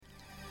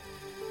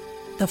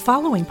The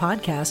following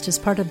podcast is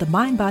part of the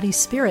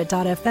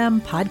MindBodySpirit.fm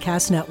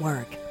podcast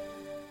network.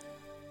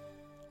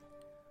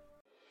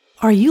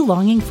 Are you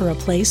longing for a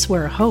place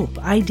where hope,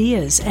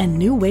 ideas, and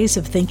new ways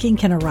of thinking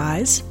can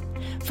arise?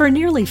 For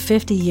nearly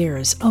 50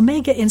 years,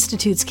 Omega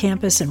Institute's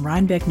campus in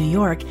Rhinebeck, New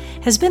York,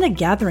 has been a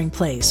gathering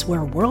place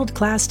where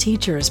world-class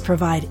teachers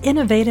provide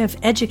innovative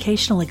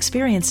educational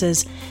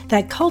experiences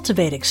that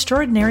cultivate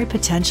extraordinary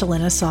potential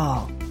in us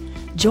all.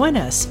 Join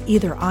us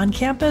either on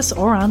campus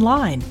or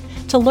online.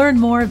 To learn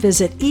more,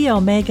 visit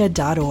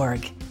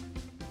eomega.org.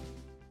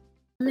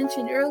 I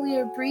mentioned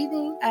earlier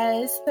breathing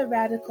as a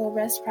radical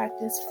rest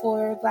practice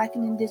for Black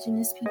and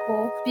indigenous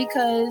people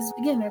because,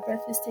 again, our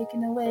breath is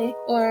taken away.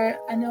 Or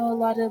I know a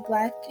lot of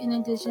Black and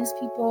indigenous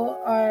people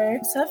are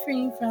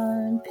suffering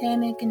from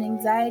panic and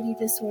anxiety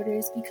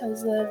disorders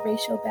because of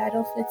racial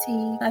battle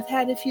fatigue. I've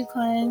had a few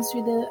clients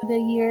through the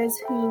years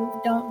who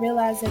don't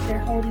realize that they're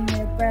holding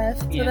their breath.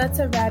 So that's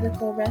a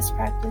radical rest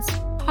practice.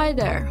 Hi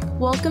there.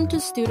 Welcome to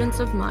Students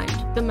of Mind,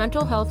 the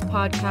mental health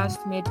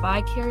podcast made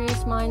by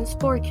curious minds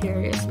for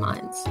curious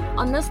minds.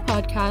 On this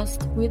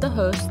podcast, we the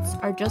hosts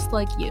are just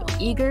like you,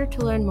 eager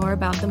to learn more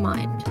about the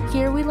mind.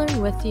 Here we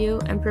learn with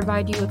you and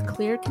provide you with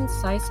clear,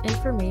 concise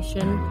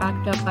information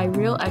backed up by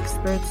real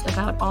experts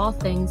about all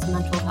things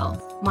mental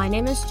health. My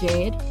name is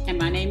Jade. And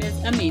my name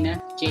is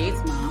Amina, Jade's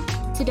mom.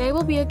 Today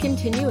will be a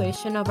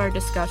continuation of our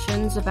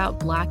discussions about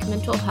Black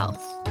mental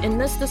health. In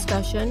this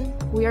discussion,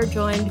 we are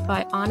joined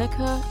by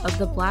Annika of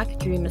the Black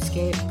Dream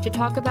Escape to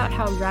talk about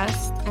how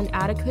rest and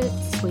adequate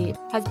sleep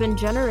has been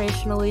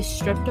generationally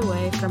stripped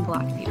away from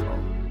Black people.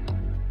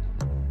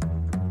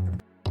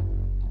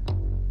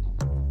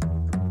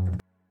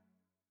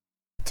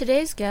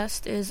 Today's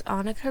guest is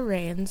Annika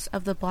Rains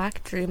of the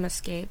Black Dream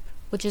Escape,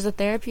 which is a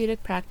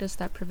therapeutic practice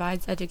that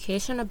provides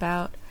education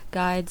about,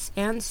 guides,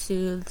 and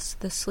soothes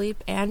the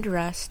sleep and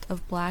rest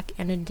of Black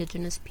and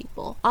indigenous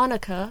people.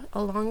 Annika,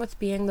 along with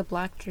being the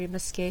Black Dream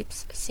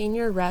Escape's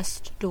senior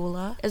rest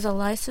doula, is a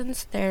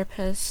licensed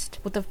therapist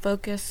with a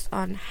focus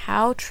on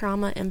how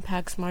trauma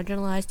impacts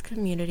marginalized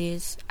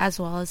communities, as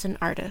well as an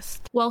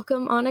artist.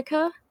 Welcome,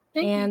 Annika,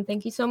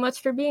 thank you so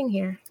much for being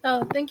here.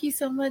 Oh, thank you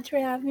so much for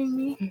having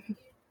me.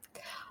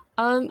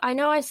 I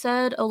know I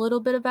said a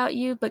little bit about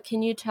you, but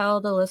can you tell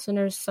the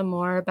listeners some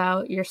more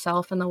about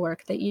yourself and the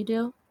work that you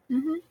do?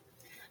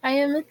 I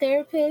am a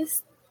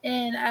therapist,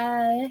 and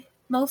I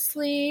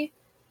mostly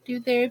do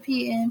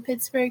therapy in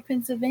Pittsburgh,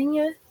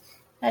 Pennsylvania.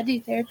 I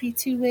do therapy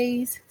 2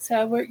 ways. So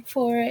I work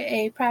for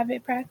a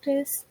private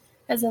practice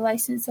as a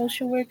licensed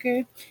social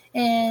worker,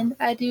 and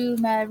I do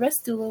my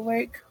rest doula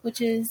work, which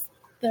is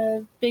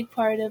the big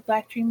part of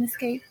Black Dream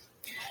Escape.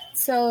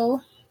 So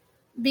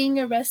being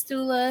a rest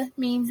doula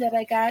means that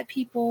I guide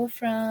people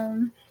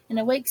from an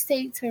awake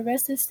state to a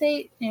rested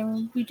state,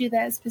 and we do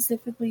that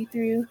specifically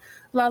through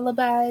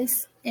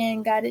lullabies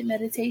and guided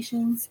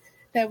meditations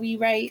that we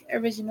write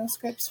original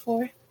scripts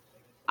for.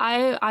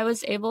 I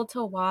was able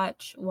to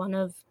watch one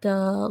of the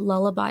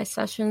lullaby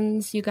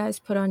sessions you guys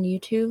put on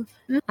YouTube,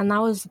 and that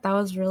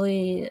was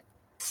really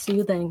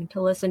soothing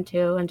to listen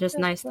to and just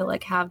nice to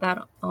have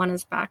that on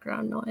as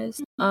background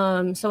noise.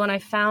 So when I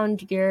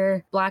found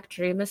your Black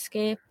Dream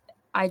Escape,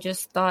 I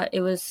just thought it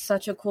was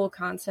such a cool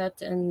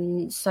concept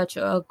and such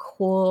a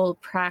cool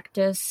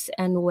practice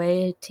and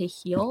way to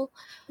heal.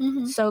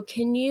 So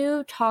can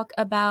you talk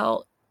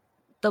about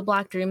the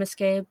Black Dream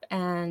Escape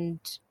and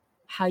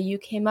how you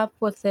came up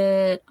with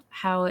it,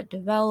 how it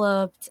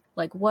developed,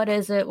 what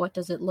is it, what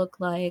does it look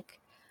like?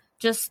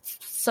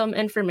 Just some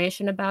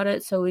information about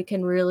it so we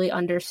can really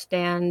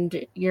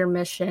understand your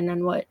mission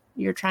and what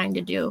you're trying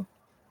to do.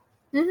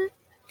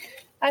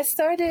 I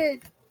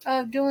started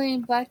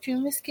doing Black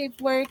Dream Escape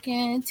work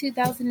in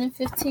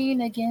 2015,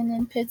 again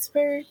in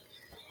Pittsburgh.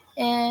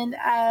 And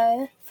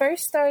I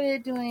first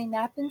started doing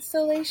nap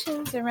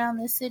installations around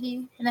the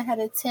city, and I had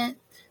a tent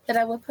that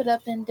I would put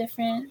up in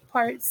different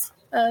parts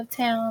of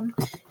town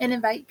and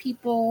invite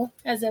people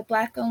as a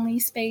Black-only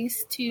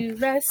space to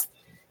rest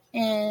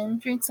and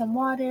drink some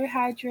water,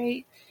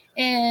 hydrate.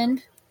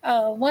 And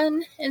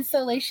one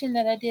installation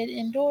that I did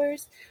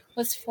indoors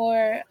was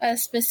for a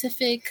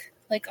specific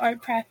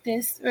art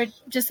practice, or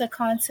just a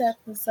concept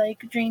was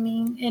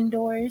dreaming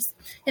indoors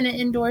in an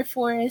indoor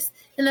forest.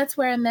 And that's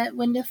where I met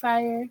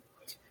Windafire.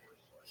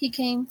 He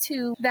came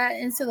to that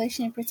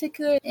installation in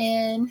particular,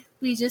 and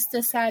we just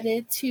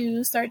decided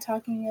to start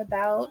talking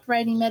about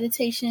writing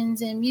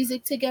meditations and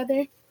music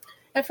together.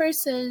 At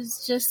first, it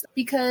was just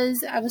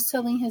because I was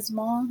telling his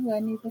mom, who I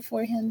knew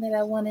before him, that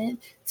I wanted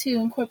to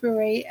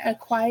incorporate a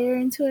choir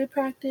into a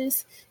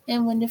practice,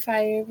 and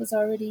Windafire was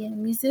already a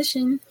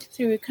musician,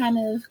 so we were kind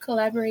of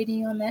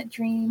collaborating on that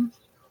dream.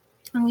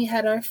 And we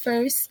had our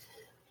first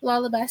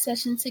lullaby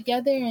session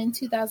together in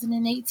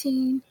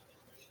 2018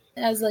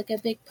 as a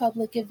big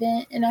public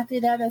event, and after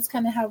that, that's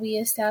kind of how we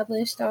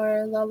established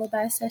our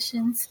lullaby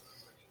sessions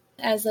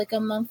as a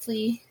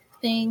monthly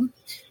thing.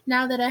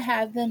 Now that I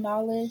have the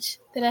knowledge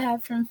that I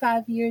have from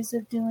 5 years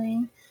of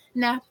doing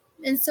nap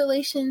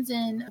installations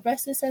and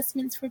rest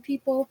assessments for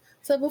people.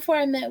 So before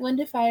I met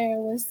Windafire, I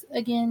was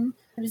again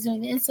I was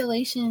doing the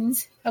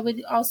installations. I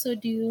would also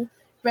do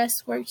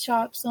rest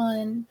workshops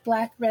on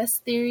Black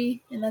rest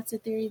theory, and that's a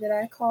theory that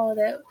I call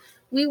that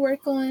we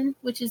work on,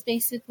 which is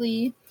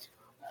basically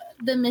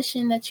the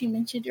mission that you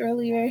mentioned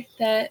earlier,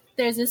 that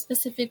there's a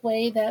specific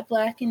way that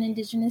Black and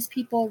indigenous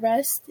people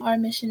rest. Our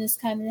mission is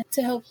kind of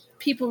to help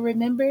people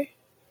remember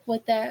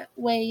what that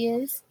way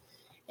is.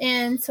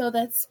 And so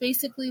that's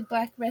basically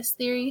Black rest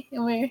theory.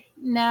 And we're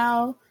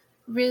now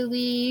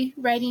really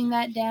writing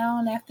that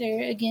down after,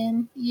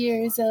 again,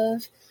 years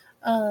of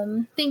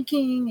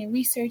thinking and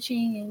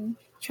researching and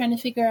trying to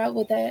figure out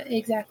what that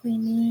exactly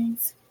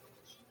means.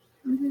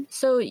 Mm-hmm.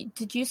 So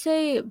did you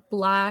say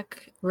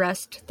Black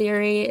rest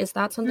theory? Is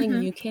that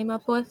something you came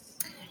up with?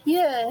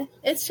 Yeah,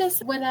 it's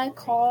just what I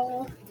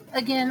call,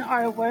 again,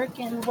 our work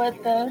and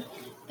what the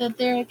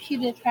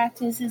therapeutic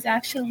practice is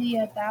actually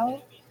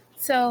about.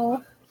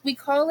 So we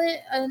call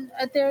it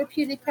a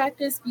therapeutic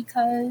practice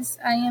because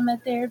I am a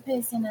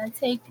therapist and I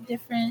take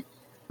different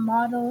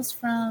models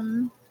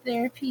from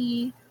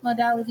therapy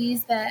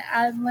modalities that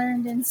I've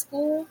learned in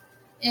school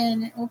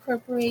and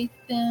incorporate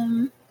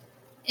them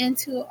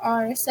into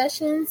our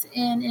sessions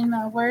and in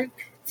my work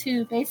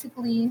to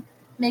basically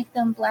make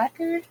them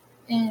Blacker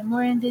and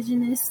more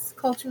indigenous,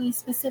 culturally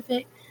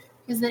specific,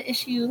 is the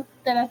issue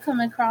that I've come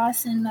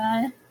across in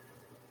my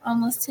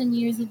almost 10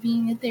 years of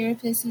being a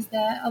therapist, is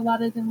that a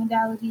lot of the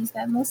modalities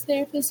that most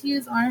therapists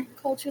use aren't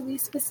culturally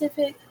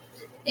specific.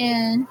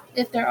 And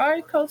if there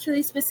are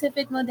culturally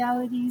specific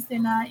modalities, they're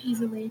not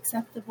easily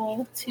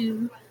acceptable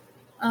to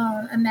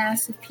a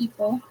mass of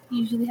people.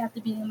 You usually have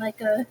to be in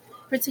like a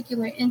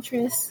particular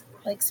interest,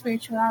 like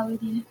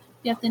spirituality.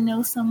 You have to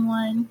know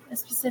someone, a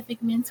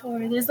specific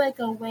mentor. There's like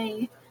a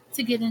way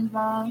to get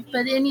involved.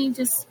 But any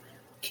just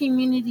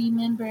community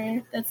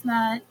member that's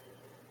not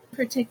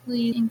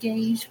particularly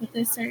engaged with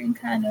a certain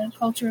kind of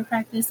cultural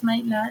practice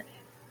might not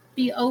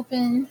be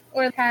open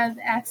or have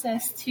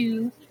access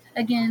to,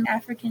 again,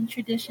 African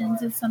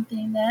traditions is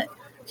something that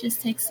just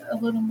takes a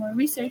little more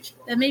research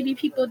that maybe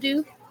people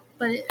do,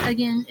 but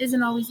again,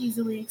 isn't always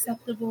easily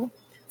acceptable.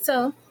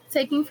 So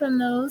taking from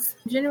those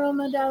general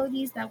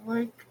modalities that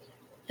work,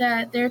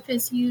 that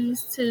therapists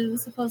use to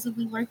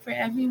supposedly work for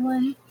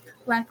everyone,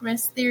 Black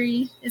rest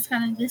theory is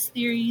kind of this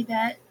theory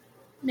that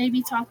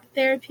maybe talk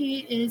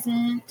therapy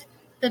isn't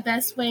the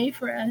best way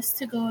for us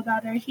to go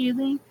about our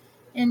healing,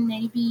 and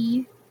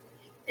maybe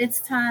it's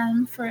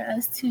time for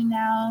us to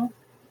now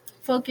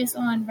focus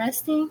on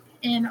resting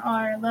and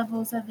our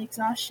levels of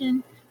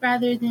exhaustion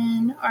rather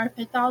than our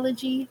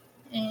pathology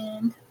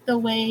and the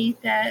way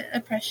that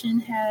oppression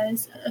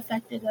has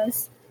affected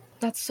us.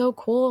 That's so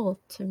cool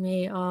to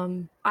me.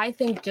 I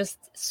think just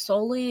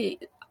solely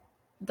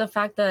the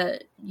fact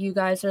that you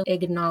guys are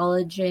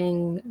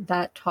acknowledging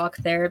that talk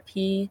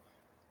therapy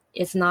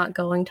is not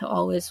going to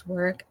always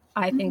work,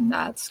 I think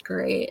that's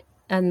great.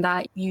 And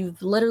that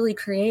you've literally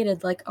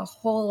created like a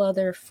whole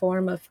other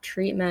form of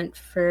treatment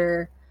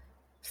for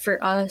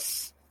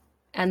us,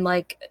 and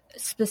like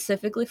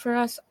specifically for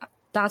us.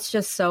 That's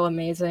just so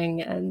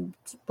amazing, and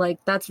like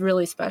that's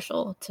really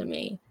special to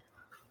me.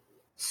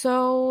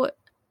 So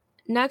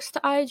next,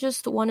 I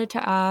just wanted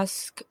to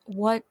ask,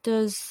 what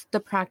does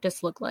the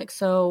practice look like?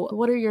 So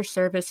what are your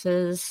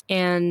services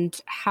and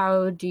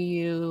how do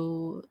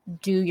you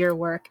do your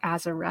work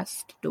as a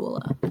rest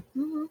doula?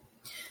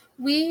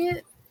 We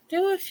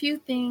do a few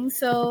things.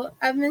 So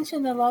I've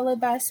mentioned the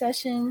lullaby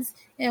sessions,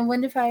 and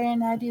Windfire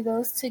and I do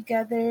those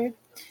together.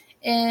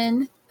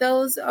 And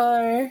those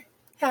are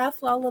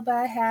half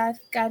lullaby, half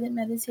guided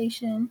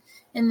meditation.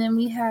 And then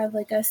we have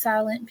like a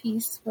silent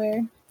piece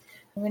where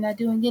we're not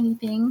doing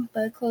anything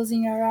but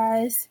closing our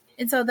eyes.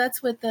 And so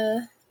that's what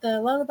the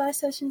lullaby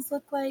sessions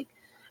look like.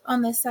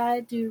 On the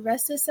side, do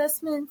rest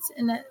assessments,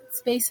 and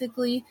that's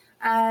basically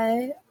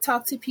I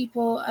talk to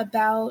people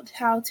about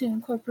how to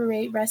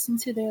incorporate rest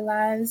into their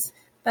lives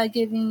by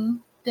giving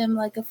them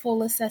like a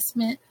full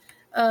assessment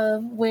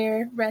of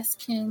where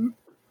rest can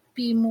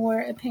be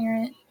more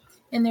apparent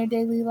in their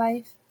daily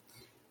life.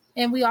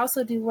 And we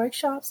also do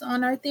workshops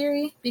on our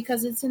theory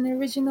because it's an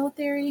original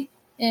theory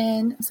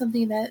and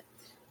something that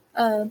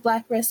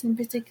Black rest in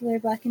particular,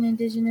 Black and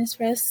indigenous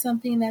rest,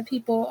 something that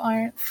people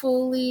aren't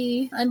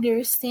fully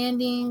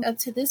understanding up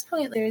to this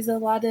point. There's a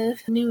lot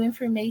of new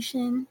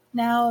information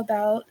now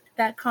about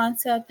that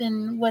concept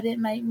and what it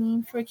might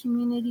mean for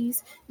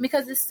communities.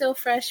 Because it's still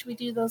fresh, we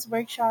do those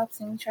workshops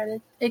and we try to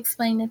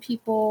explain to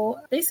people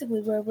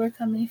basically where we're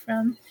coming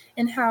from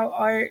and how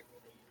art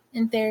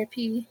and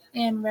therapy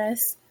and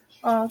rest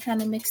all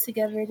kind of mix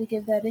together to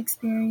give that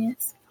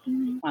experience.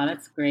 Wow,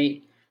 that's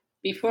great.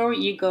 Before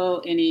you go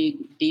any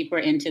deeper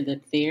into the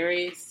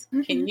theories,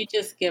 can you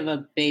just give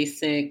a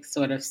basic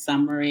sort of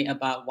summary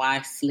about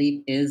why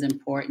sleep is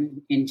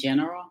important in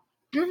general?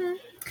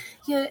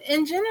 Yeah,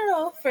 in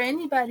general, for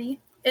anybody,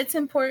 it's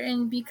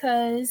important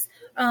because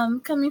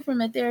coming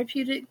from a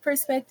therapeutic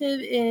perspective,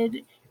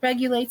 it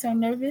regulates our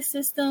nervous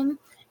system,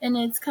 and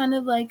it's kind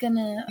of like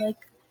an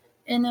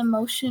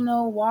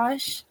emotional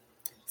wash.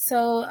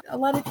 So a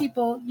lot of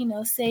people,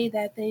 say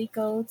that they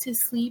go to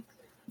sleep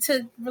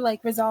to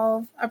like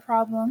resolve a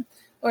problem,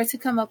 or to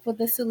come up with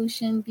a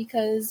solution,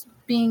 because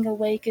being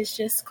awake is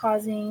just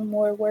causing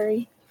more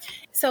worry.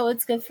 So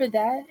it's good for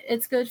that.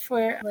 It's good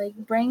for like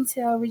brain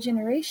cell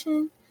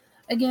regeneration.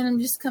 Again, I'm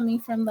just coming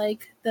from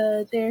like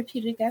the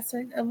therapeutic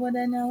aspect of what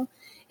I know.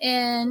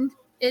 And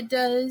it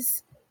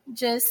does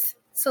just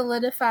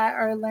solidify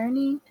our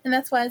learning. And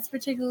that's why it's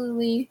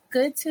particularly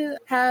good to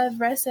have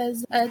rest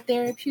as a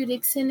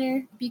therapeutic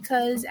center,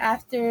 because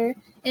after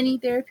any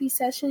therapy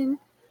session,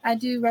 I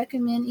do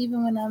recommend,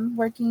 even when I'm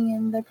working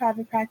in the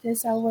private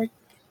practice I work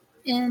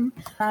in,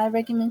 I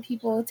recommend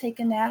people take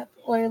a nap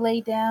or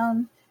lay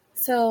down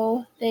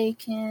so they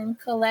can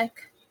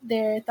collect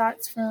their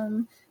thoughts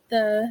from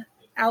the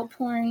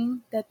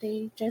outpouring that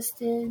they just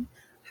did.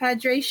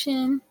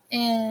 Hydration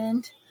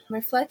and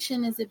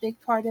reflection is a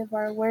big part of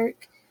our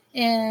work,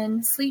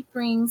 and sleep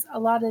brings a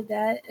lot of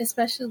that,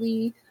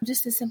 especially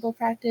just a simple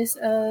practice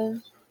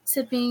of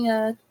sipping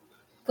a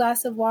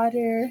glass of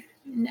water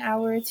an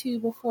hour or two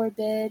before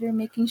bed, or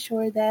making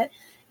sure that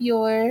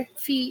your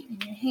feet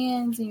and your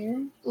hands and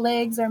your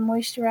legs are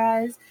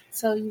moisturized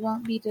so you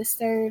won't be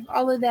disturbed.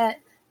 All of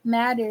that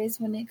matters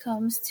when it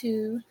comes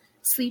to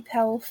sleep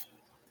health.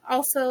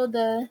 Also,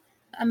 the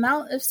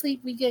amount of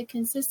sleep we get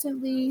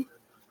consistently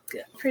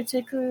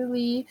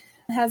particularly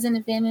has an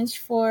advantage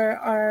for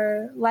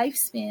our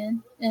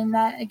lifespan, and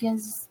that again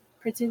is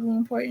particularly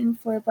important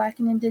for Black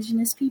and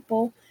Indigenous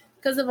people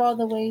because of all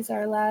the ways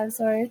our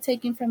lives are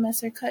taken from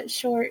us or cut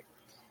short.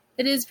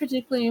 It is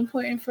particularly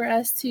important for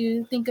us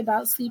to think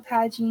about sleep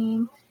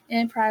hygiene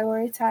and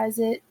prioritize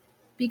it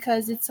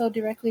because it's so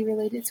directly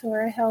related to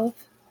our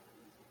health.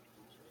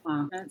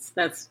 Wow,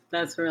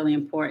 that's really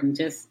important,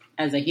 just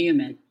as a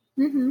human,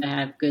 to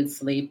have good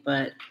sleep.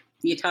 But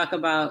you talk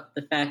about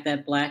the fact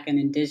that Black and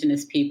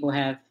Indigenous people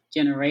have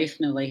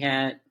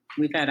generationally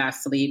we've had our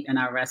sleep and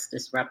our rest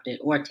disrupted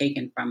or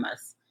taken from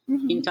us.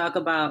 Can you talk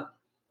about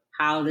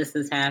how this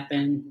has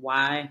happened,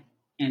 why,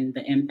 and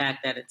the impact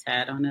that it's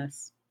had on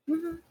us?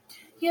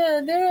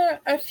 Yeah, there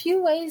are a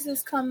few ways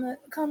this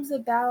comes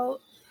about.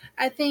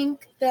 I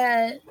think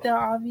that the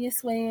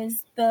obvious way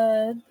is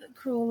the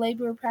cruel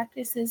labor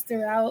practices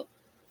throughout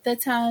the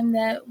time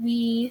that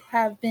we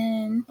have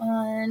been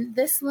on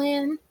this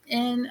land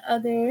and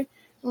other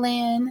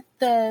land,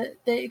 the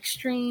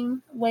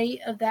extreme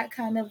weight of that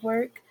kind of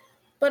work,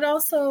 but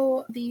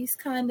also these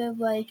kind of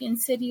like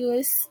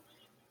insidious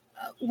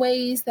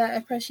ways that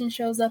oppression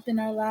shows up in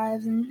our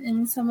lives and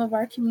in some of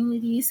our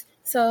communities.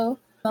 So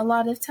a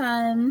lot of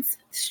times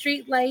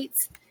street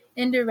lights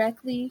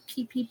indirectly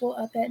keep people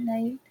up at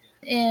night,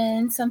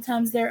 and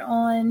sometimes they're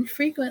on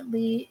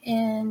frequently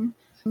in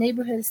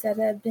neighborhoods that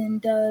have been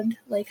dubbed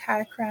like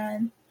high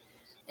crime.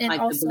 And like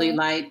also, the blue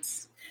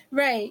lights.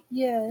 Right,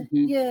 yeah,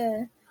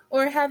 yeah.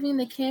 Or having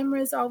the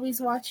cameras always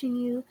watching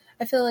you.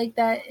 I feel like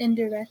that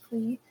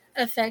indirectly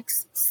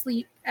affects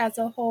sleep as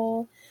a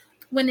whole.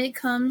 When it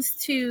comes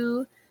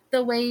to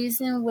the ways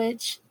in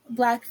which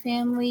Black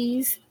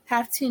families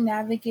have to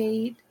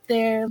navigate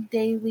their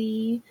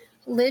daily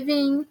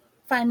living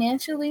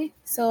financially,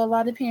 so a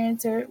lot of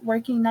parents are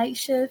working night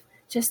shift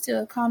just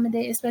to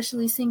accommodate,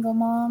 especially single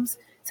moms,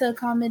 to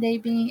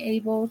accommodate being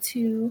able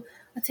to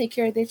take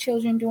care of their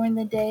children during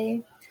the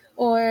day,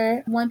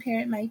 or one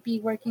parent might be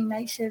working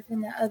night shift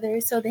and the other,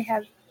 so they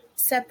have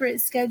separate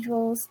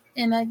schedules.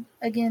 And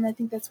again, I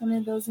think that's one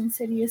of those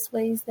insidious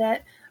ways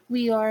that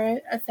we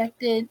are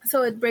affected.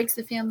 So it breaks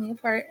the family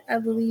apart, I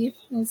believe,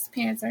 as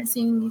parents aren't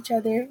seeing each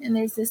other and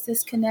there's this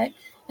disconnect,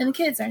 and the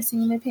kids aren't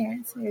seeing their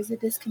parents. There's a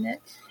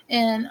disconnect.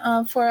 And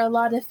for a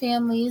lot of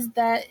families,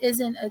 that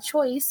isn't a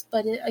choice,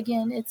 but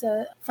it's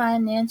a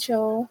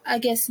financial, I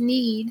guess,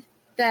 need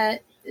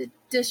that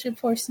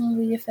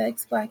disproportionately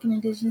affects Black and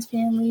Indigenous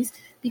families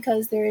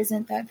because there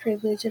isn't that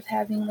privilege of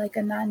having like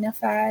a 9 to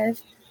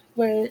 5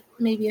 where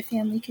maybe a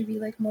family could be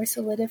like more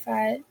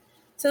solidified.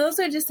 So those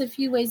are just a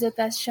few ways that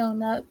that's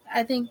shown up.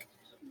 I think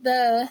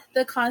the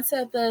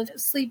concept of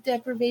sleep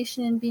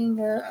deprivation being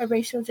a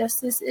racial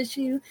justice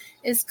issue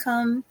is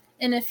come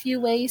in a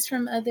few ways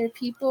from other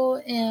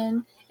people,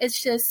 and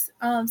it's just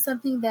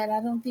something that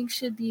I don't think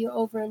should be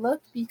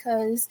overlooked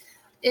because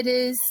it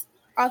is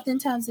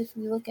oftentimes, if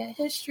we look at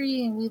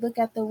history and we look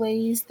at the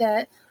ways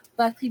that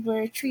Black people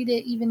are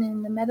treated, even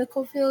in the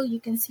medical field, you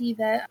can see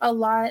that a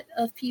lot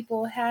of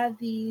people have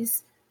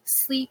these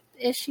sleep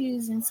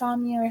issues,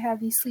 insomnia, or have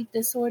these sleep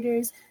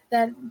disorders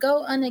that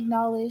go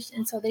unacknowledged.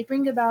 And so they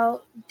bring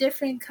about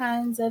different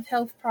kinds of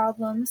health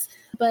problems.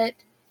 But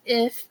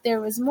if there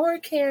was more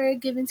care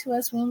given to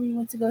us when we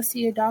went to go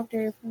see a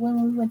doctor,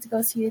 when we went to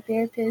go see a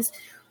therapist,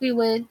 we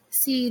would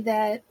see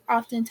that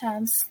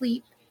oftentimes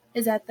sleep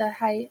is at the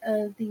height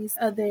of these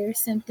other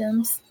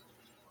symptoms.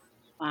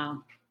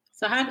 Wow.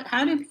 So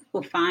how do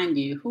people find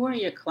you? Who are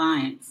your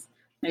clients?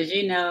 As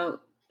you know,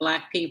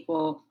 Black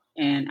people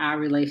and our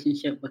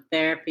relationship with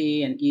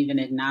therapy and even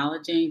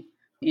acknowledging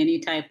any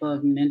type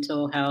of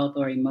mental health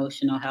or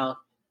emotional health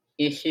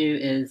issue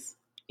is,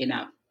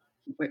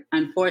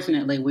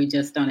 unfortunately, we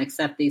just don't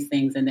accept these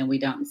things and then we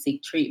don't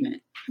seek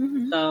treatment.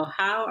 So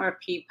how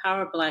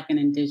are Black and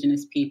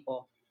Indigenous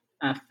people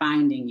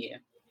finding you?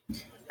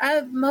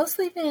 I've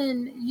mostly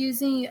been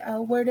using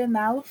word of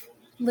mouth.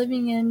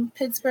 Living in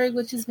Pittsburgh,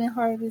 which has been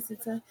hard because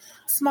it's a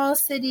small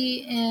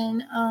city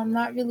and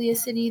not really a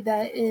city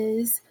that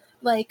is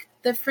like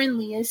the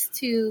friendliest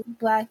to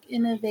Black,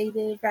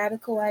 innovative,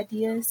 radical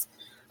ideas.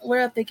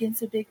 We're up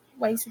against a big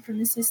white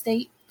supremacist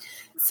state.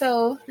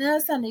 So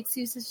that's not an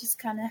excuse. It's just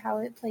kind of how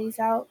it plays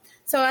out.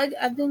 So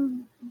I've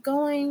been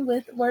going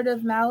with word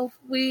of mouth.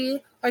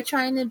 We are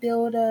trying to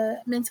build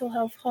a mental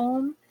health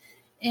home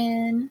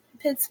in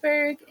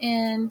Pittsburgh,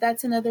 and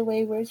that's another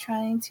way we're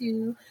trying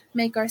to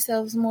make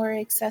ourselves more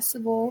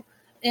accessible.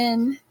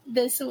 And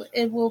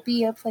it will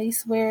be a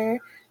place where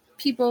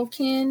people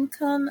can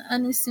come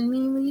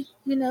unassumingly,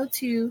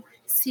 to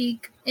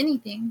seek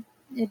anything.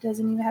 It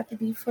doesn't even have to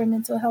be for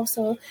mental health.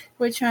 So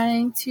we're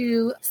trying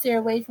to steer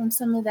away from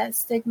some of that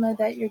stigma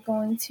that you're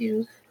going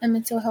to a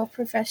mental health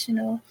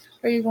professional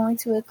or you're going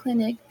to a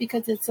clinic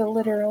because it's a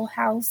literal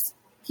house.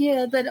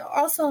 Yeah, but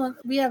also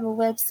we have a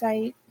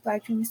website,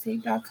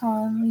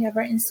 blackdreamescape.com. We have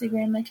our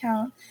Instagram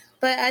account.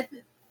 But I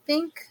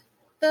think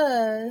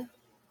the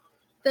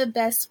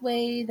best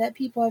way that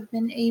people have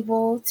been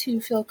able to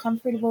feel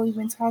comfortable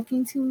even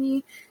talking to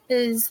me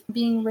is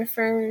being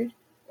referred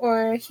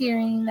or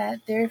hearing that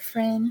their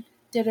friend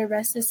did a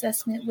rest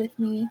assessment with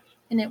me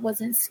and it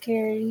wasn't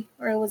scary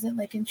or it wasn't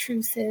like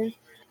intrusive.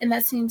 And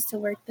that seems to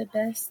work the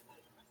best.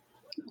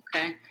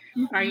 Okay.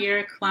 Are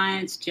your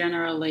clients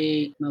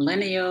generally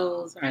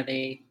millennials? Are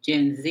they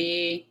Gen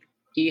Z?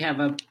 Do you have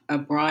a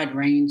broad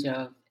range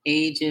of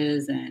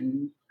ages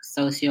and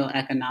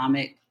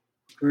socioeconomic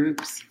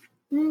groups?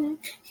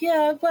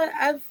 Yeah, but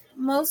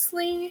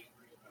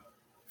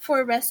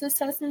for rest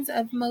assessments,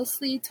 I've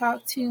mostly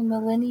talked to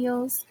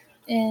millennials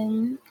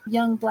and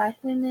young Black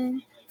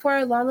women. For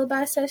our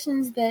lullaby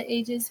sessions, the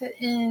ages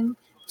and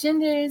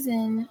genders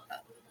and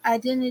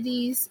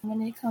identities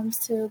when it comes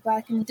to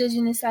Black and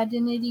indigenous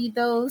identity,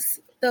 those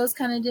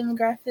kind of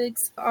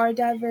demographics are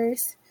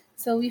diverse.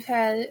 So we've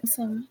had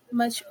some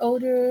much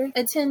older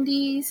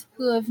attendees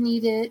who have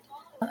needed,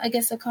 I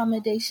guess,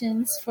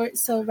 accommodations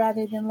so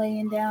rather than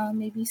laying down,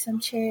 maybe some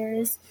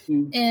chairs.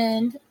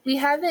 And we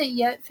haven't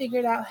yet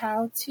figured out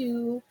how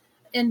to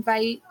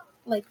invite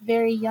like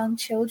very young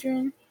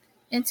children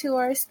into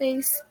our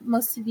space,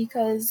 mostly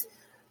because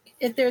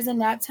if there's a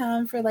nap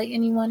time for like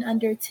anyone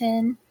under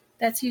 10,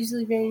 that's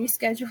usually very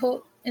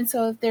scheduled. And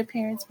so if their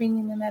parents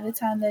bringing them at a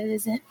time that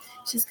isn't,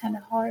 it's just kind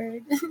of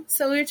hard.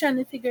 So we're trying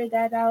to figure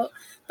that out.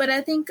 But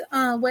I think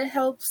what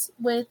helps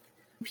with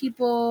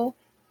people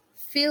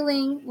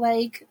feeling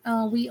like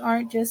we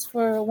aren't just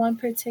for one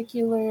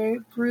particular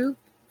group,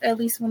 at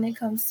least when it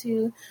comes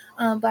to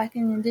Black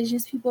and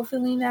Indigenous people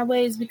feeling that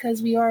way, is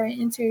because we are an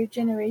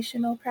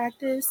intergenerational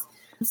practice.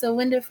 So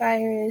Wind of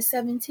Fire is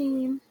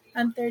 17,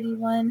 I'm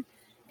 31,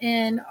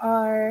 and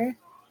our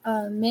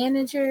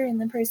manager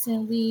and the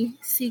person we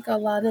seek a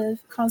lot of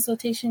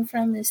consultation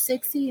from is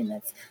 60, and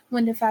that's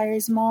Wind of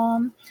Fire's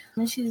mom,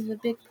 and she's a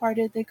big part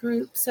of the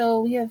group.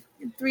 So we have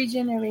 3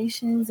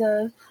 generations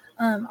of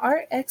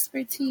art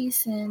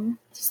expertise and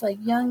just like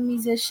young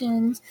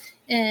musicians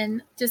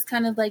and just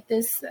kind of like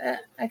this,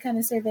 I kind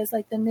of serve as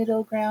like the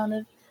middle ground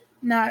of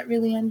not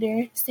really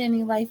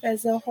understanding life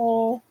as a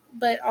whole,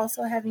 but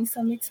also having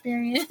some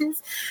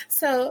experience.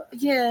 So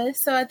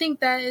I think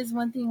that is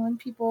one thing when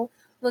people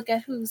look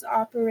at who's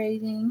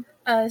operating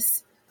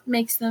us,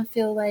 makes them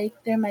feel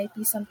like there might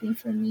be something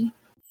for me.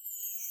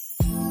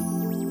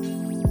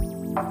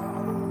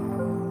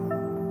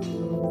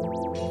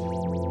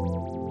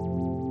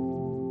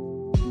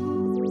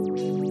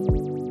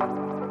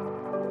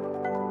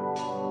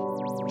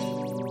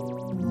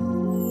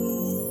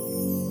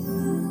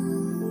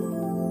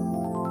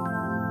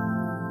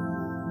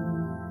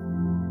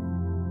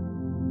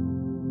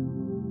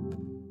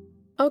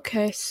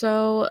 Okay,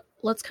 so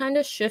let's kind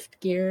of shift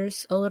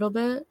gears a little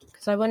bit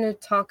because I want to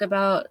talk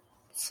about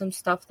some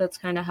stuff that's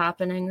kind of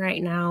happening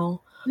right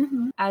now.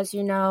 As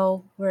you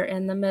know, we're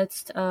in the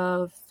midst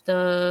of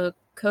the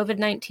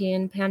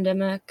COVID-19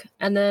 pandemic,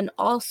 and then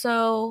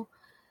also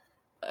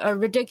a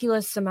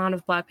ridiculous amount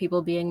of Black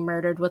people being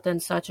murdered within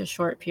such a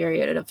short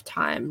period of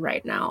time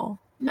right now.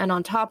 And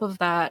on top of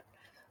that,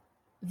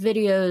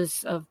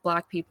 videos of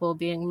Black people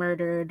being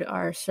murdered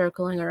are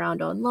circling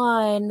around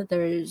online.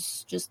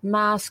 There's just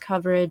mass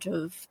coverage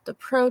of the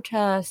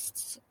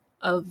protests,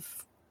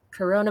 of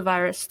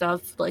coronavirus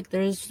stuff. Like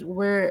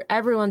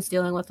everyone's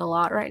dealing with a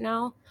lot right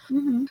now.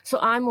 So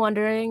I'm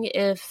wondering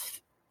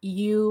if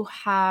you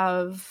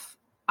have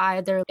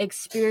either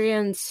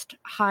experienced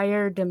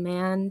higher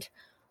demand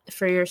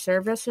for your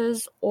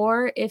services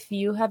or if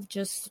you have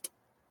just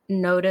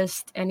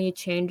noticed any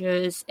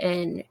changes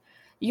in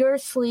your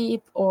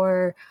sleep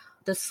or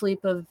the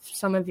sleep of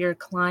some of your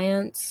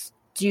clients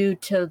due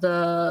to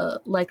the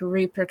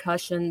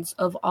repercussions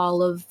of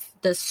all of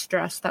this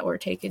stress that we're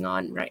taking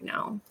on right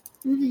now.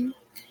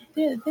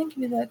 Yeah, thank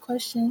you for that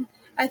question.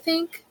 I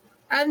think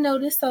I've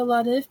noticed a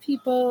lot of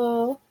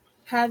people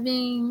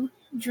having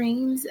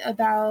dreams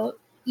about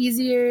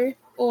easier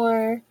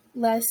or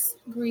less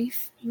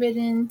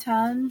grief-ridden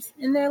times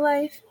in their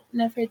life.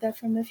 And I've heard that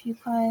from a few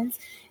clients.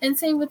 And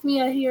same with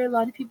me, I hear a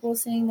lot of people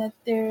saying that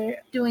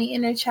they're doing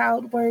inner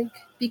child work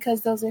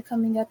because those are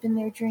coming up in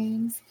their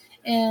dreams.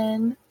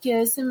 And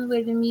yeah,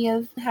 similar to me,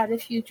 I've had a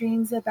few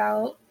dreams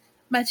about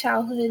my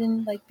childhood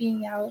and like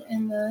being out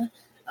in the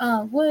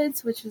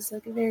woods, which was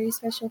like a very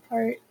special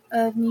part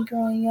of me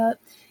growing up.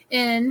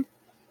 And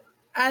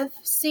I've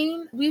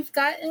seen we've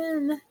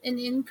gotten an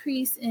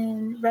increase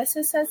in rest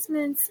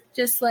assessments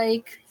just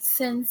like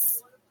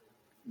since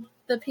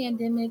the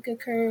pandemic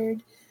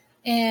occurred,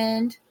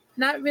 and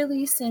not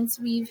really since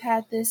we've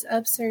had this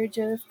upsurge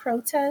of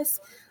protests,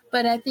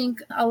 but I think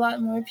a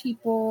lot more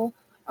people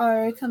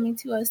are coming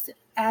to us to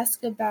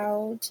ask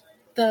about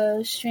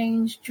the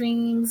strange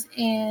dreams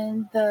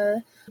and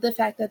the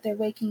fact that they're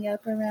waking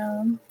up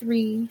around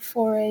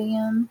 4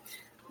 a.m.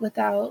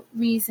 without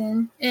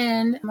reason.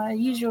 And my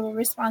usual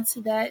response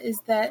to that is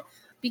that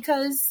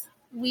because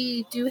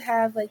we do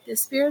have like the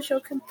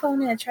spiritual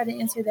component, I try to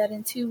answer that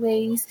in two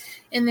ways.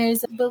 And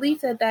there's a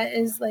belief that that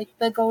is like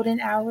the golden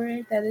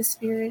hour that a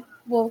spirit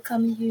will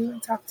come to you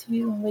and talk to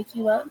you and wake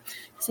you up.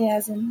 So it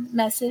has a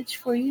message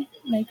for you,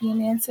 might be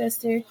an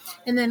ancestor.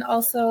 And then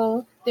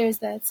also there's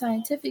that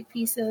scientific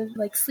piece of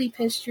like sleep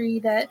history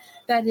that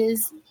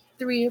is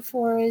 3 or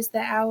 4 is the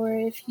hour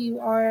if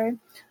you are,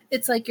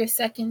 it's like your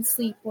second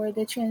sleep or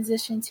the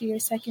transition to your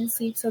second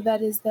sleep. So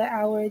that is the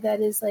hour that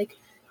is like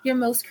your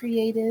most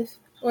creative,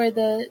 or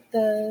the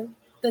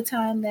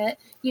time that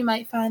you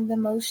might find the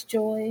most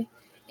joy.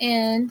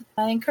 And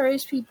I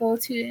encourage people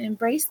to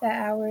embrace that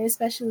hour,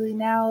 especially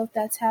now if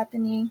that's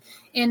happening,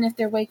 and if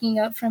they're waking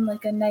up from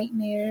like a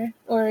nightmare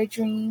or a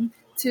dream,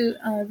 to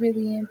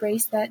really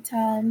embrace that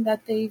time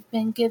that they've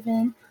been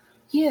given.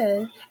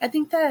 Yeah, I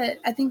think that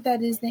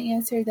is the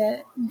answer,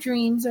 that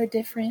dreams are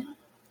different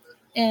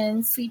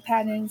and sleep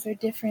patterns are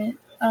different,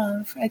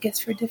 I guess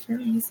for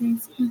different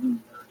reasons. Mm-hmm.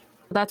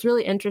 That's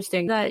really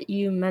interesting that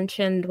you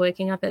mentioned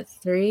waking up at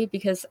 3,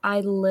 because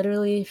I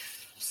literally,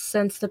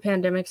 since the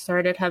pandemic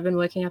started, have been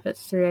waking up at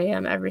 3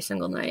 a.m. every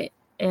single night.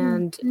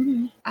 And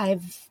mm-hmm.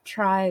 I've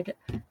tried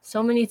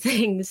so many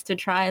things to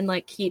try and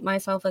like keep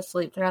myself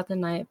asleep throughout the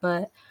night,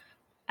 but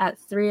at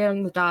 3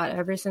 a.m. the dot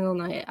every single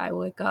night I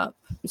wake up.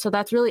 So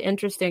that's really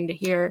interesting to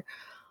hear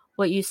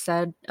what you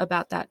said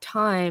about that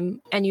time.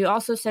 And you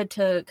also said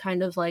to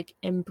kind of like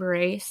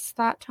embrace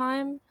that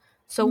time.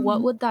 So Mm-hmm.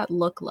 what would that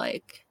look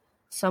like?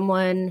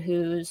 Someone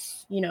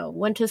who's,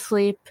 went to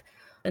sleep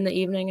in the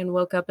evening and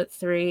woke up at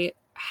 3,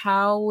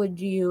 how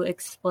would you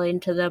explain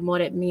to them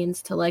what it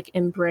means to like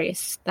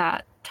embrace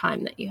that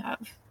time that you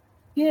have?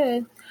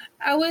 Yeah,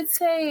 I would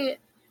say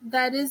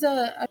that is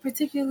a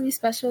particularly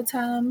special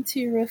time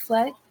to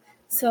reflect.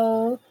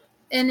 So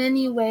in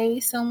any way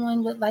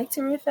someone would like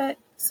to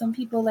reflect, some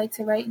people like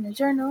to write in a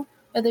journal,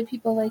 other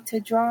people like to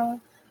draw,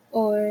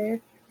 or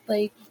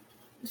like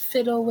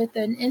fiddle with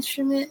an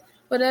instrument,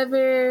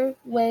 whatever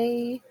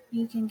way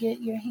you can get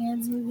your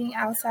hands moving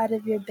outside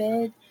of your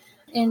bed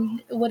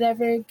and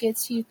whatever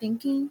gets you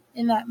thinking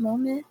in that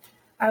moment.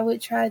 I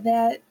would try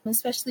that,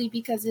 especially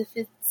because if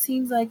it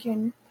seems like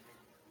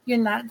you're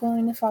not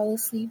going to fall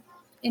asleep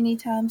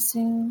anytime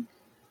soon,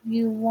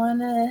 you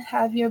want to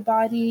have your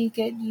body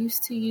get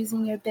used to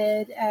using your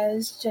bed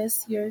as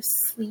just your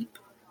sleep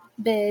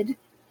bed.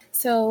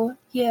 So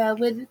yeah,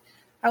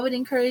 I would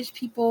encourage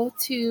people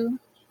to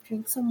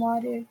drink some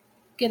water,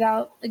 get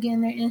out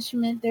again their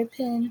instrument, their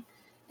pen,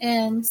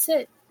 and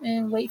sit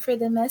and wait for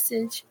the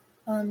message.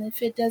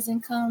 If it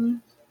doesn't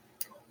come,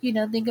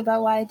 think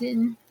about why it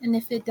didn't, and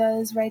if it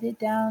does, write it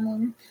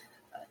down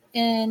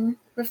and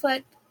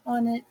reflect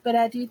on it. But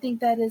I do think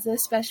that is a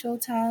special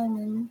time,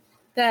 and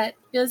that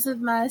because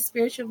of my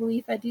spiritual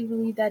belief, I do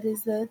believe that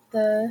is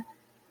the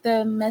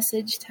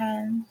message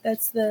time.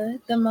 That's the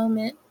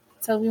moment.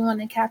 So we want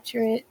to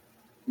capture it.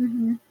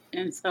 Mm-hmm.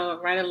 And so,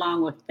 right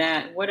along with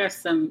that, what are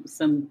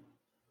some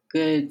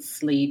good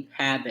sleep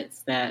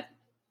habits that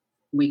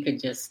we could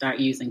just start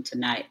using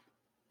tonight?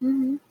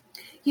 Mm-hmm.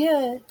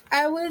 Yeah,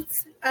 I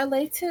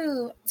like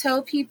to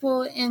tell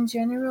people in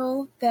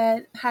general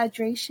that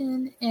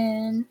hydration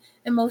and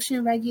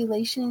emotion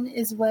regulation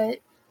is what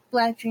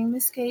Black Dream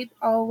Escape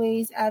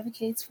always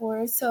advocates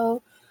for.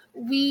 So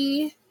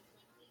we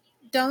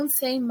don't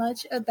say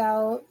much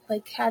about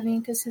like having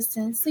a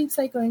consistent sleep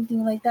cycle or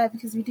anything like that,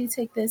 because we do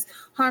take this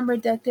harm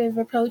reductive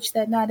approach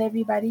that not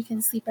everybody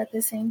can sleep at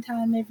the same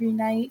time every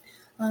night.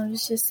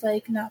 It's just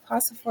like not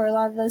possible for a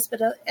lot of us,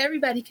 but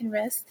everybody can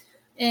rest.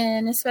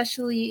 And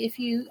especially if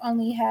you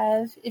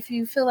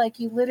feel like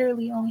you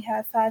literally only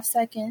have 5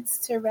 seconds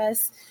to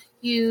rest,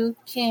 you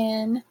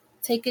can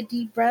take a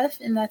deep breath,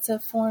 and that's a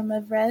form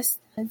of rest.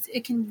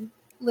 It can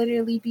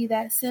literally be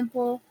that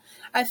simple.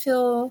 I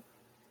feel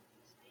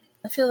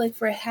like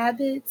for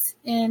habits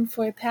and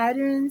for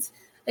patterns,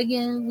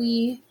 again,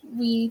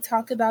 we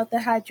talk about the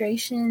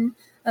hydration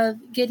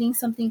of getting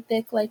something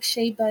thick like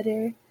shea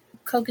butter,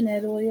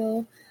 coconut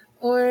oil,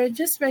 or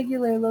just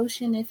regular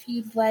lotion if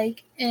you'd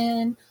like,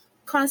 and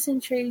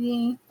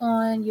concentrating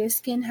on your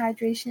skin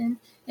hydration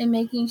and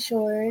making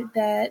sure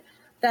that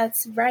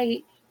that's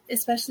right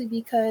especially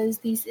because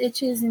these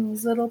itches and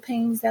these little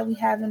pains that we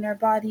have in our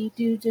body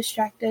do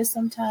distract us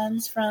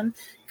sometimes from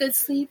good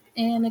sleep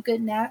and a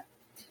good nap.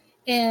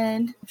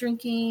 And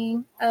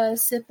drinking a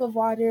sip of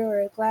water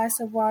or a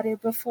glass of water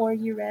before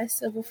you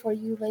rest or before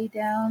you lay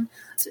down.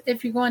 So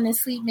if you're going to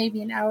sleep,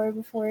 maybe an hour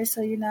before,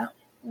 so you're not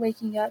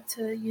waking up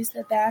to use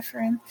the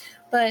bathroom.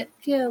 But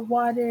yeah,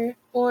 water,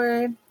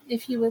 or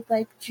if you would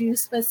like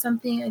juice, but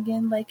something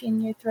again like in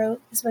your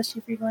throat,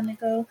 especially if you're going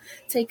to go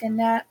take a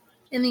nap.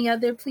 And the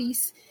other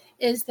piece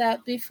is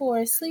that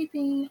before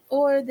sleeping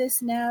or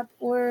this nap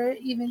or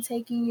even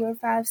taking your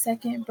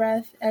 5-second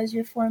breath as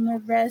your form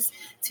of rest,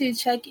 to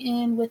check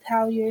in with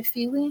how you're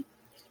feeling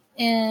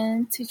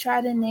and to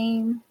try to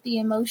name the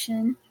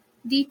emotion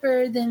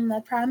deeper than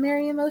the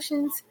primary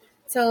emotions.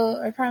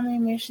 So our primary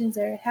emotions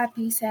are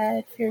happy,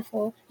 sad,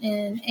 fearful,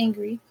 and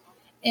angry.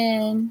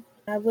 And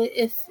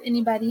if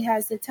anybody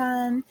has the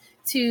time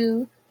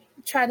to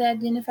try to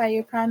identify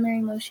your primary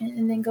emotion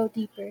and then go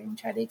deeper and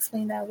try to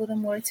explain that a little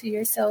more to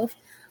yourself.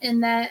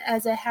 And that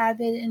as a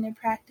habit and a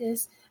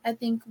practice, I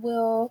think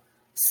will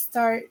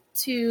start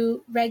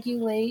to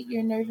regulate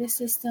your nervous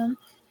system.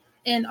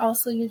 And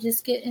also you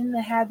just get in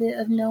the habit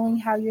of knowing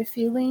how you're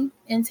feeling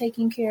and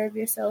taking care of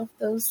yourself.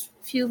 Those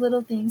few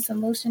little things,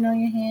 some lotion on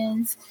your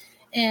hands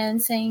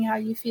and saying how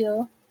you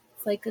feel.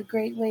 It's like a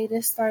great way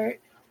to start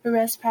a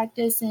rest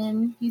practice,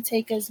 and you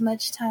take as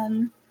much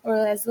time or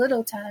as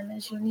little time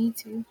as you need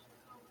to.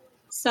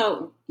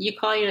 So you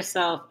call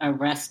yourself a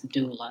rest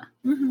doula.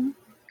 Mm-hmm.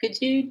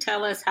 Could you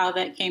tell us how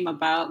that came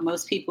about?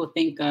 Most people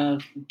think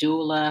of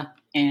doula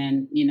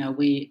and,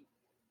 we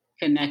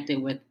connect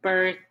it with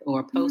birth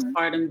or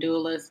postpartum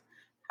doulas.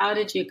 How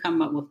did you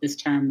come up with this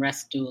term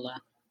rest doula?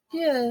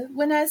 Yeah,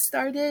 when I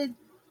started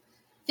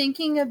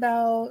thinking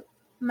about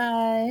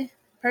my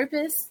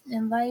purpose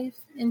in life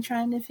and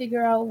trying to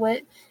figure out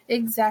what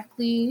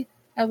exactly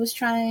I was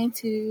trying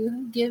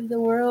to give the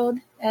world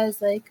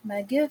as like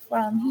my gift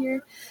while I'm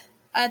here,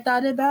 I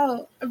thought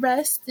about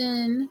rest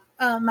and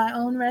my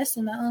own rest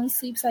and my own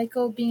sleep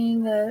cycle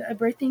being a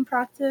birthing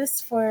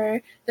process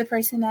for the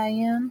person I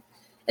am,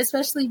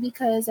 especially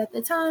because at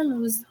the time I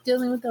was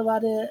dealing with a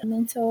lot of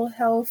mental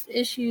health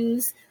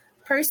issues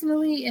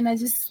personally, and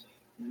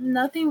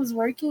nothing was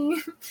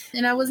working.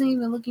 And I wasn't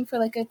even looking for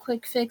like a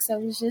quick fix.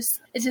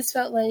 It just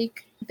felt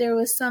like there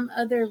was some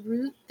other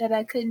route that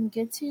I couldn't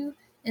get to.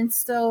 And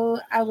so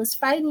I was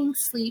fighting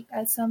sleep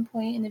at some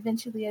point, and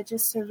eventually I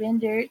just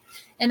surrendered.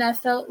 And I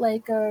felt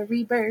like a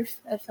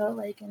rebirth. I felt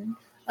like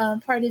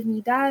part of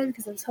me died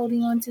because I was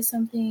holding on to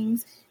some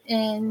things,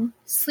 and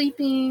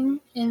sleeping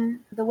in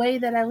the way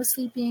that I was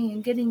sleeping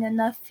and getting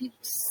enough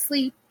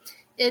sleep.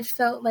 It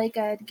felt like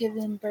I had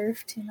given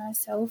birth to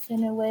myself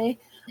in a way.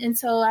 And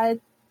so I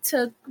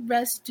took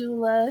rest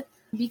doula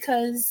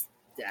because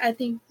I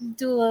think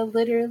doula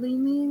literally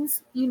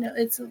means,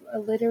 it's a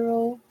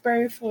literal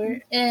birth,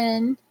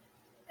 and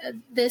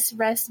this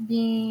rest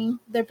being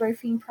the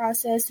birthing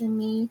process, and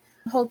me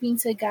hoping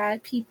to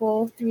guide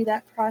people through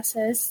that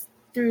process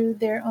through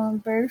their own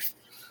birth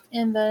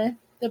and the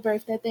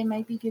birth that they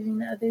might be giving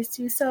to others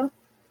too. So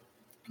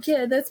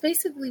yeah, that's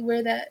basically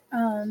where that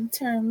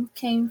term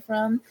came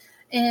from.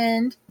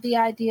 And the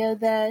idea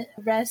that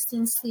rest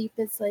and sleep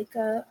is like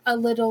a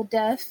little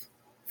death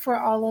for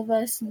all of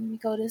us. And we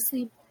go to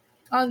sleep.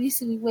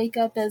 Obviously, we wake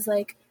up as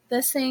like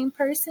the same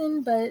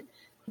person, but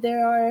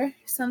there are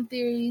some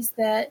theories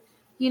that,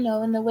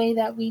 in the way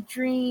that we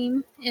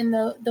dream, in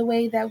the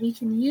way that we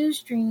can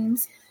use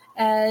dreams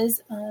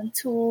as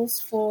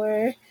tools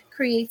for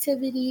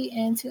creativity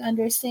and to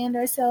understand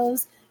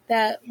ourselves,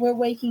 that we're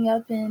waking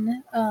up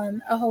in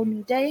a whole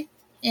new day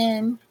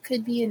and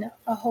could be in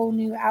a whole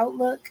new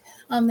outlook.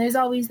 There's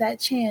always that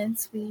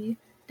chance we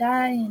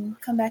die and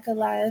come back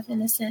alive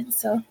in a sense.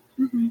 So,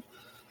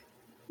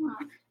 Wow.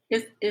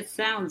 It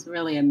sounds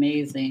really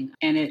amazing,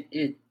 and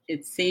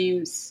it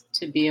seems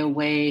to be a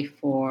way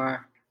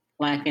for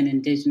Black and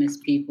Indigenous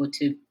people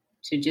to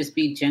just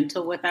be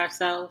gentle with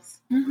ourselves,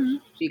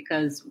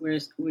 because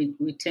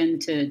we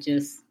tend to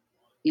just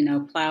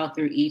plow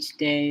through each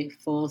day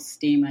full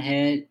steam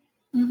ahead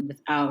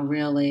without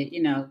really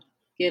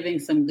giving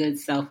some good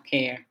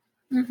self-care.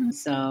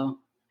 So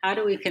how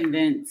do we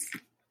convince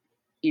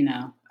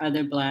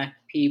other Black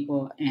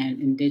people and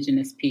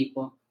Indigenous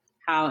people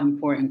how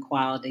important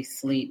quality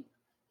sleep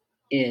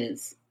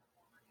is?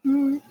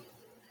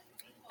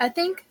 I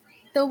think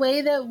the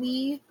way that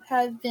we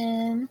have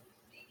been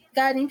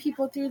guiding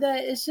people through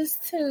that is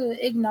just to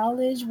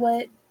acknowledge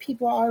what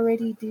people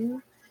already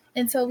do.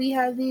 And so we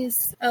have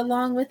these,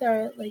 along with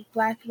our like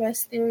Black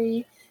rest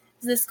theory,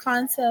 this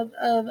concept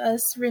of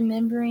us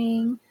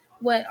remembering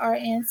what our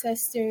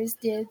ancestors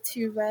did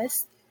to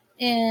rest.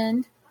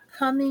 And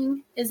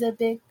humming is a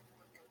big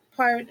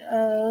part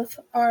of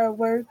our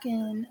work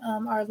and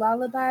our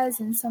lullabies,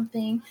 and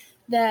something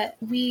that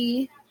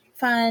we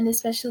find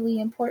especially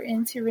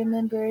important to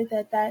remember,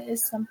 that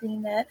is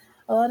something that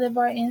a lot of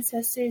our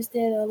ancestors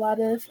did. A lot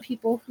of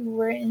people who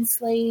were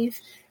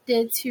enslaved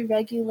did to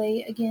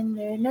regulate, again,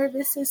 their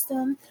nervous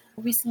system.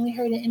 I recently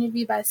heard an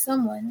interview by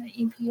someone at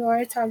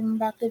NPR talking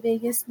about the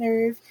vagus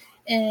nerve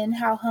and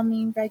how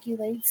humming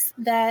regulates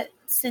that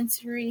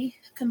sensory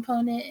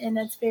component, and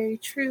that's very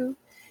true.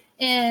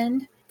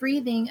 And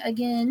breathing,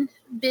 again,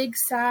 big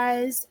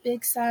sighs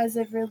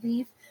of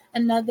relief,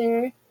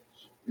 another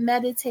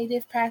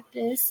meditative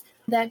practice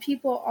that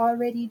people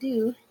already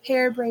do.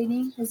 Hair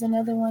braiding is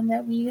another one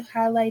that we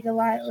highlight a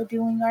lot, or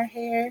doing our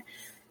hair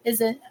is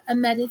a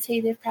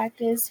meditative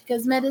practice,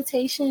 because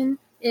meditation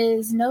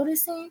is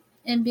noticing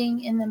and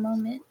being in the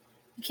moment.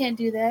 You can't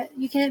do that.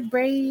 You can't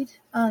braid,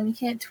 you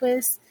can't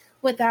twist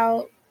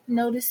without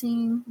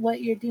noticing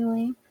what you're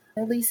doing,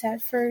 at least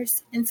at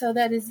first. And so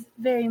that is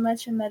very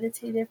much a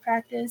meditative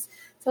practice.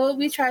 So what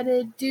we try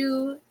to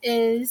do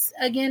is,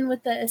 again,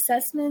 with the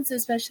assessments,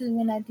 especially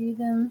when I do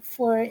them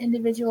for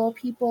individual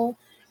people,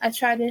 I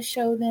try to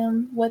show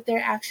them what they're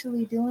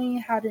actually doing,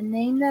 how to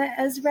name that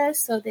as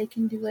rest, so they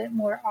can do it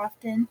more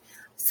often,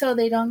 so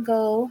they don't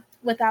go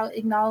without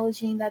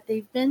acknowledging that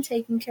they've been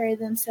taking care of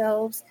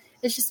themselves.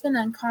 It's just been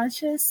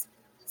unconscious.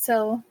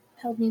 So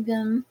helping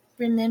them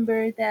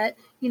remember that,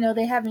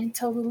 they haven't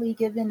totally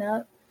given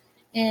up,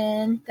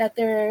 and that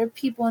there are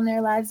people in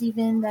their lives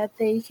even that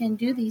they can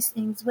do these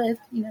things with.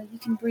 You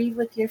can breathe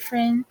with your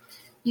friend,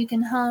 you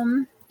can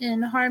hum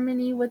in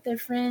harmony with a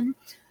friend,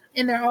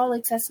 and they're all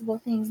accessible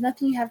things.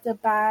 Nothing you have to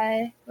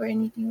buy or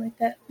anything like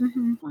that.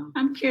 Mm-hmm.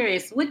 I'm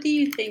curious, what do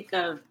you think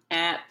of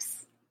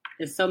apps?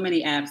 There's so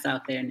many apps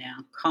out there now,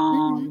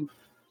 Calm,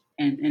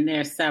 and there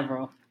are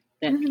several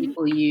that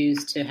people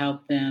use to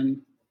help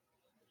them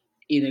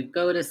either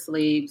go to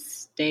sleep,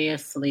 stay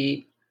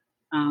asleep.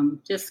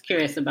 Just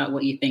curious about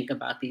what you think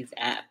about these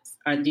apps.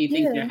 Or do you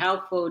think they're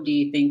helpful? Do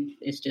you think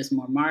it's just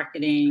more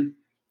marketing?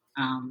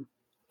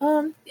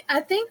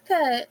 I think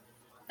that,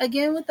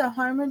 again, with the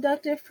harm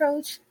reductive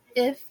approach,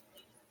 if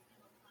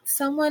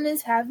someone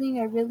is having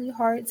a really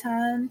hard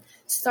time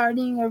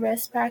starting a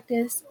rest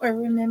practice or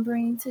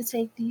remembering to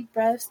take deep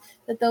breaths,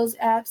 that those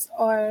apps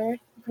are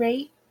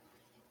great.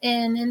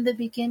 And in the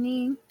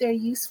beginning, they're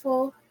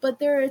useful, but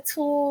they're a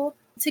tool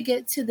to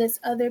get to this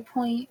other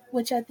point,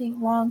 which I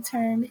think long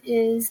term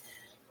is,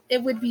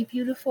 it would be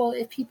beautiful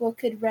if people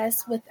could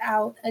rest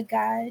without a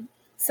guide.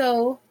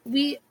 So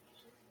we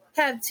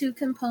have two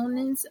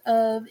components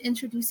of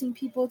introducing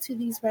people to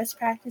these rest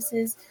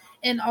practices,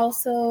 and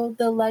also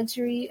the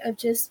luxury of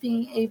just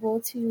being able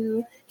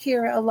to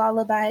hear a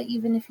lullaby,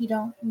 even if you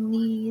don't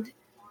need,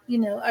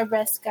 a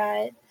rest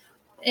guide.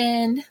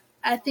 And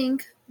I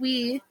think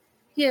we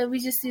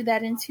just do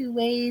that in two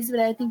ways, but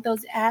I think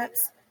those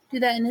apps do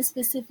that in a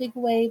specific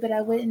way, but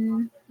I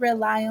wouldn't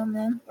rely on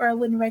them, or I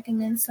wouldn't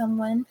recommend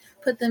someone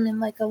put them in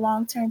like a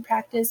long-term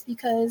practice,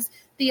 because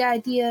the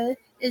idea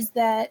is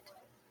that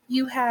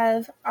you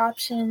have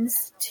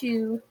options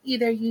to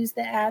either use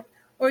the app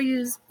or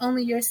use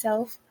only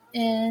yourself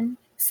in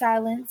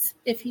silence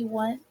if you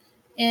want,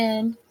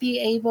 and be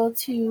able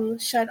to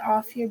shut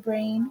off your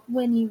brain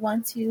when you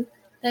want to.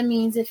 That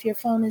means if your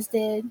phone is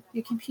dead,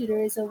 your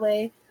computer is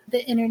away,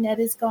 the internet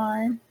is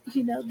gone,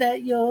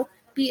 that you'll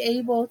be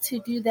able to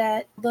do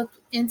that, look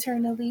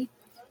internally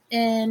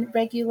and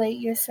regulate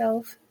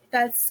yourself.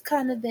 That's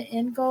kind of the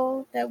end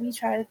goal that we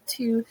try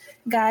to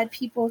guide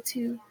people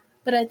to.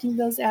 But I think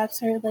those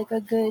apps are like a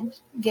good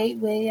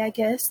gateway, I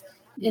guess.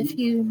 If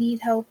you need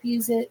help,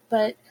 use it,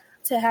 but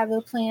to have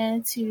a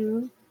plan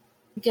to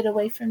get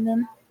away from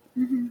them.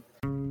 Mm-hmm.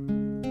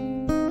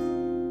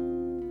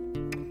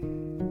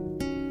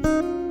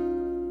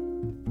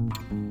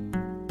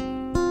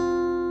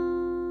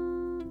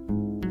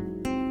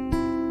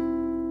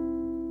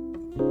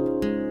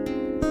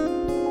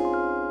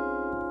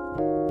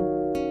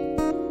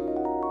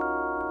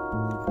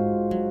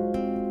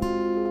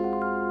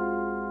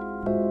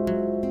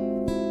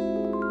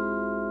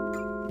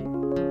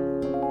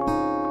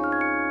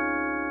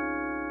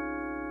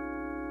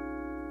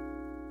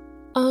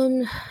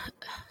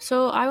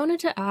 So I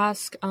wanted to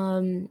ask,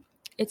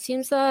 it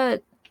seems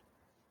that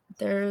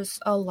there's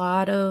a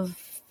lot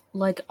of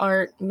like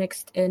art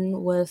mixed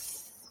in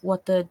with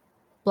what the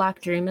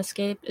Black Dream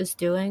Escape is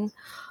doing.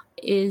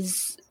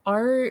 Is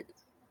art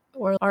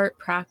or art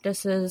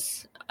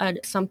practices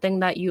something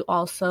that you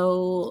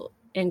also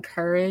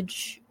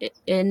encourage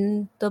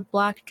in the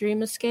Black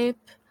Dream Escape?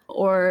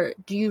 Or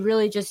do you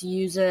really just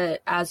use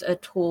it as a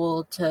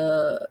tool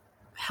to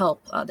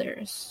help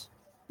others?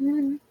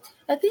 Mm-hmm.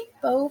 I think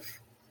both.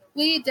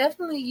 We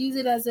definitely use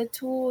it as a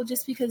tool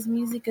just because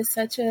music is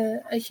such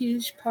a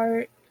huge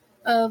part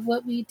of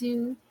what we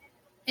do.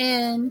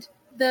 And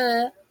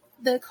the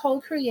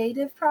whole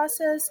creative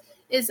process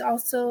is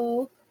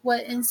also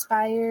what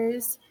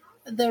inspires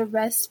the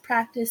rest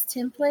practice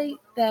template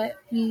that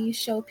we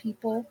show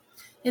people.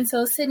 And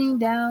so sitting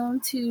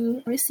down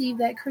to receive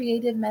that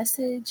creative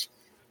message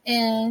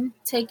and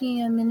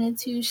taking a minute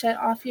to shut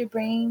off your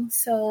brain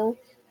so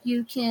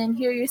you can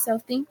hear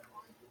yourself think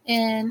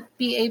and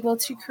be able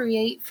to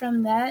create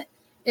from that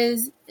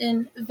is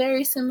in a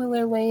very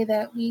similar way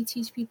that we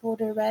teach people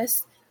to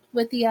rest,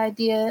 with the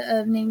idea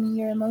of naming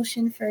your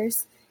emotion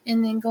first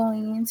and then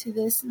going into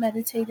this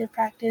meditative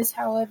practice,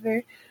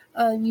 however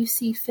you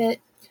see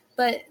fit.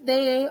 But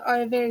they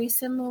are very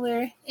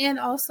similar, and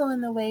also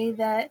in the way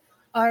that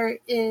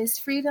art is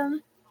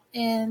freedom,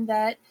 and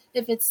that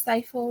if it's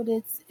stifled,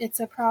 it's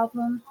a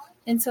problem.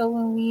 And so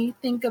when we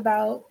think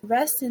about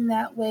rest in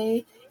that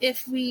way,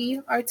 if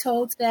we are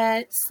told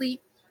that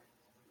sleep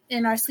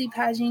and our sleep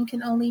hygiene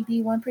can only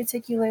be one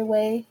particular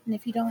way, and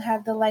if you don't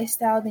have the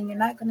lifestyle, then you're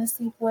not going to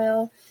sleep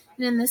well.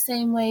 And in the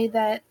same way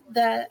that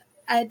the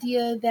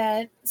idea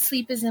that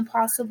sleep is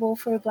impossible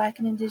for Black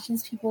and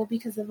Indigenous people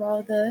because of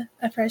all the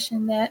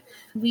oppression that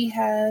we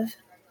have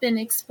been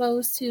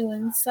exposed to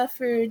and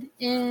suffered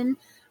in,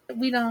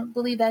 we don't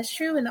believe that's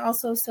true. And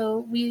also, so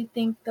we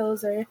think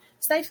those are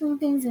stifling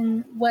things.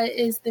 And what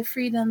is the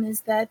freedom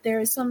is that there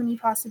are so many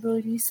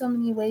possibilities, so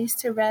many ways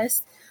to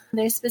rest.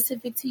 They're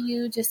specific to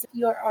you, just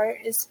your art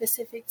is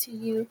specific to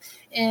you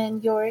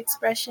and your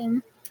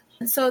expression.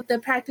 So the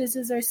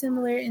practices are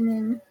similar, and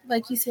then,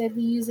 like you said,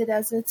 we use it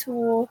as a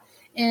tool,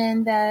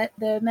 and that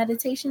the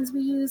meditations we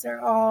use are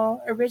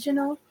all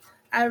original.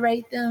 I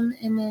write them,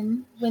 and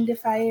then Wind of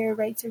Fire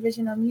writes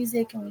original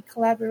music, and we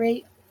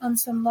collaborate on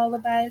some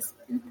lullabies.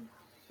 Mm-hmm.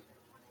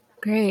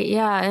 Great.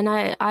 Yeah. And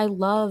I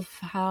love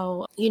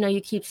how,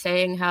 you keep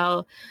saying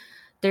how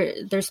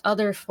there's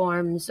other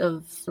forms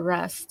of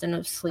rest and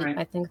of sleep. Right.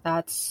 I think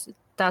that's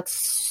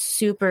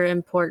super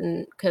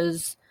important,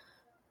 because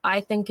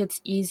I think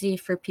it's easy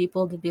for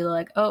people to be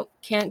like, oh,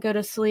 can't go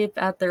to sleep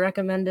at the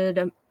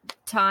recommended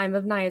time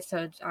of night,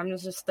 so I'm going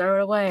to just throw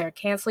it away, or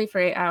can't sleep for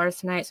 8 hours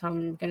tonight, so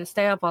I'm going to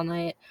stay up all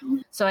night.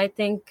 So I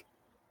think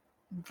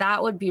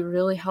that would be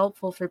really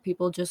helpful for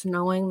people, just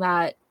knowing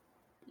that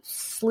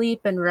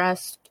sleep and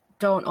rest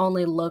don't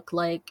only look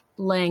like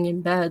laying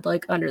in bed,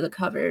 like under the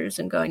covers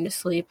and going to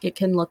sleep. It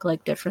can look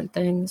like different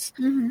things.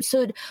 Mm-hmm.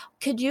 So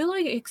could you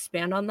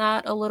expand on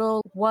that a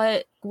little?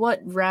 What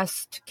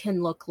rest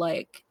can look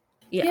like?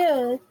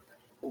 Yeah.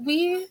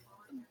 We,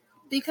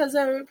 because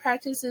our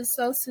practice is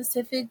so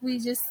specific, we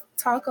just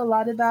talk a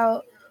lot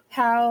about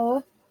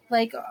how,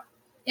 like,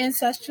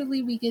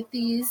 ancestrally we get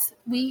these,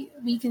 we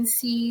can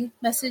see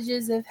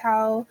messages of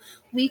how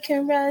we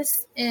can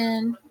rest,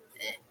 and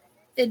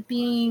it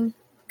being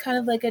kind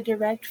of like a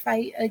direct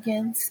fight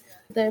against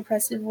the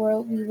oppressive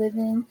world we live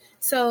in.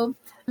 So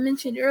I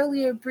mentioned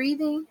earlier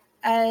breathing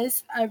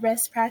as a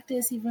rest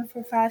practice, even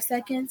for 5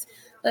 seconds.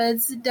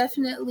 It's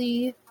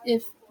definitely,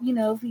 if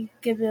we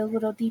give it a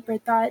little deeper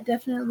thought,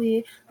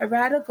 definitely a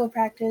radical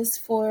practice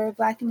for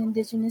Black and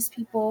Indigenous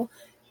people,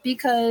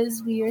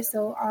 because we are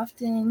so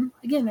often,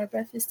 again, our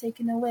breath is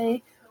taken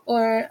away.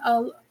 Or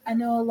I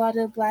know a lot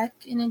of Black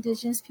and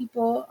Indigenous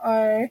people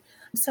are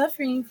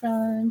suffering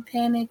from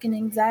panic and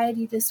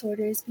anxiety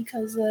disorders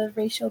because of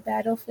racial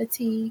battle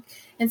fatigue.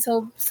 And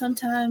so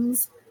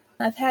sometimes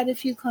I've had a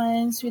few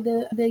clients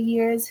through the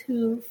years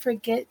who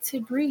forget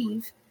to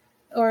breathe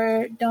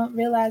or don't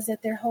realize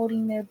that they're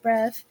holding their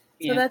breath.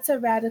 So that's a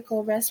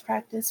radical rest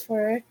practice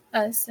for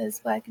us as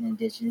Black and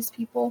Indigenous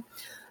people.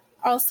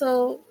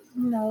 Also,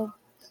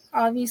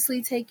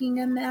 obviously taking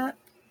a nap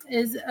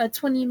is a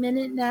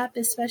 20-minute nap,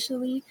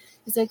 especially,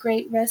 is a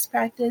great rest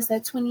practice.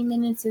 That 20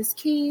 minutes is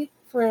key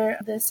for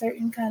the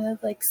certain kind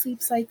of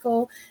sleep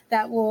cycle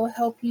that will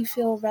help you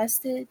feel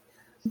rested.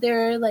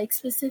 There are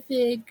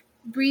specific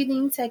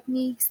breathing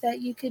techniques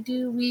that you could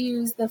do. We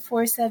use the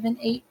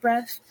 4-7-8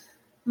 breath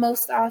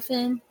most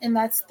often, and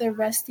that's the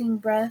resting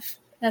breath.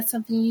 That's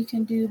something you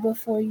can do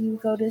before you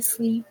go to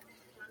sleep.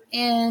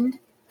 And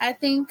I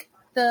think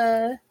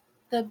the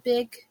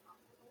big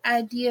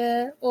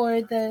idea,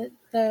 or the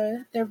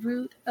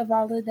root of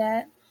all of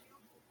that,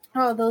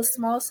 all those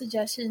small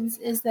suggestions,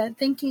 is that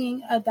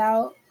thinking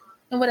about,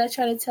 and what I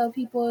try to tell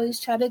people is,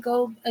 try to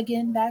go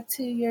again back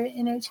to your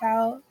inner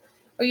child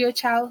or your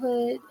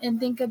childhood, and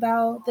think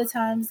about the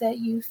times that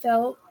you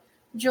felt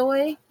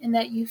joy and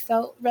that you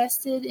felt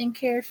rested and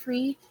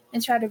carefree,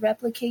 and try to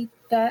replicate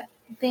that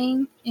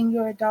thing in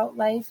your adult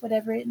life,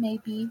 whatever it may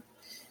be.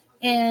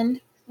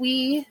 And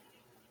we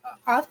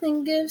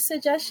often give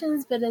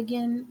suggestions, but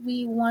again,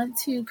 we want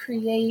to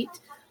create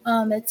a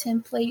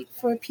template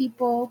for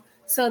people.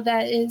 So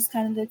that is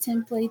kind of the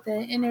template,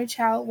 the inner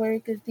child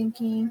work of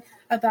thinking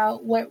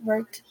about what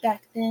worked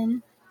back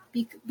then,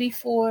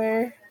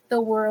 before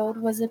the world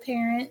was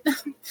apparent,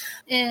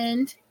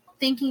 and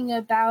thinking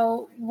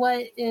about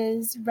what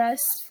is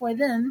rest for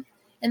them.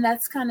 And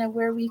that's kind of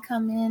where we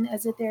come in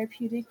as a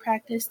therapeutic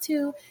practice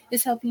too,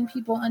 is helping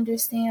people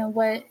understand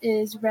what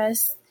is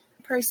rest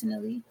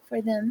personally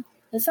for them.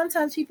 But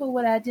sometimes people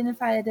would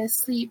identify it as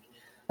sleep.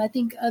 I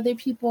think other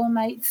people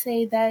might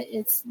say that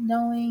it's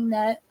knowing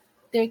that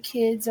their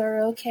kids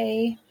are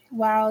okay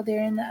while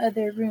they're in the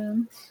other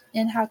room,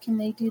 and how can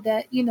they do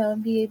that,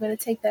 and be able to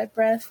take that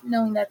breath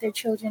knowing that their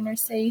children are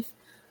safe,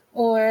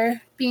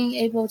 or being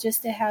able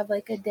just to have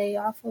a day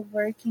off of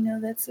work,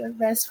 that's a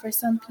rest for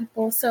some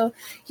people. So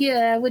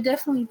yeah, I would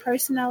definitely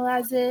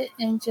personalize it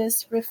and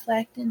just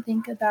reflect and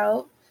think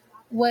about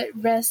what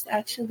rest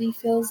actually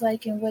feels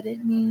like and what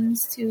it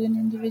means to an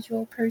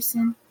individual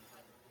person.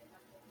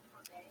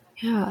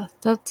 Yeah,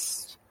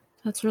 that's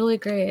That's really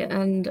great.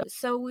 And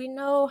so we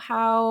know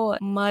how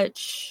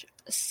much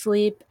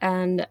sleep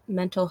and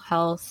mental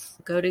health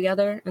go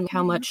together and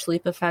how much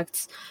sleep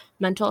affects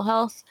mental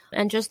health.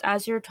 And just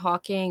as you're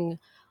talking,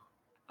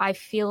 I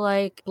feel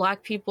like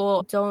Black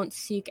people don't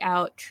seek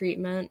out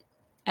treatment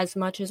as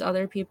much as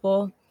other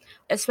people,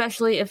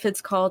 especially if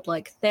it's called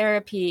like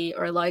therapy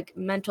or like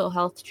mental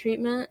health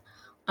treatment.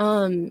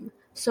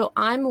 So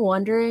I'm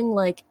wondering,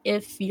 like,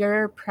 if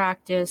your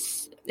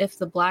practice, if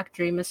the Black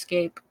Dream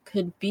Escape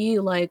could be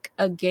like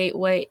a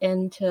gateway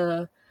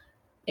into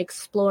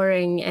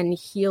exploring and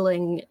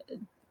healing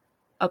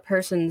a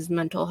person's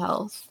mental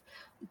health,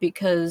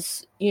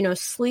 because, you know,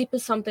 sleep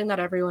is something that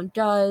everyone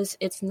does.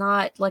 It's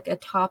not like a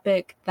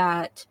topic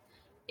that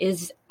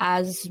is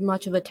as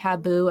much of a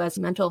taboo as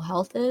mental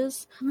health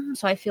is.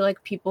 So I feel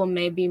like people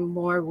may be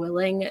more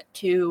willing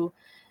to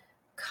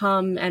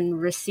come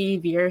and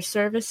receive your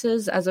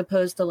services as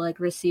opposed to like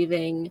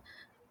receiving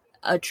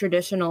a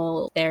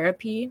traditional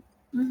therapy.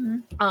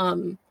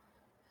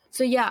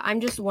 So yeah, I'm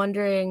just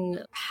wondering,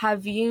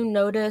 have you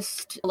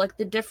noticed like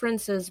the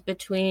differences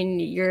between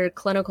your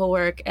clinical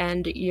work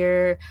and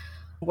your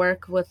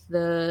work with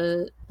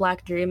the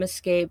Black Dream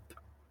Escape?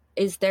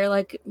 Is there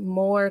like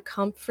more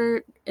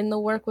comfort in the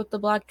work with the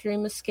Black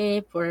Dream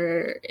Escape,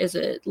 or is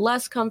it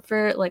less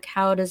comfort? Like,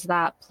 how does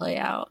that play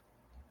out?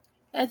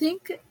 I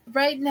think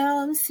right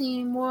now I'm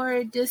seeing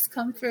more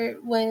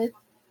discomfort with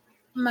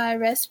my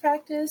rest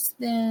practice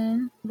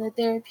than the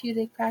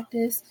therapeutic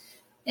practice.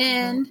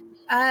 And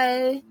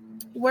I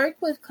work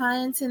with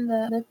clients in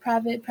the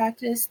private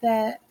practice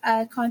that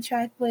I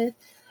contract with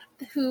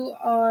who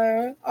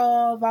are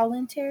all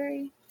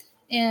voluntary,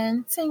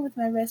 and same with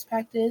my rest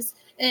practice.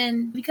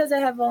 And because I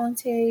have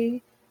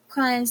voluntary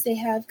clients, they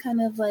have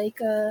kind of like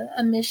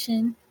a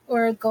mission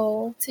or a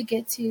goal to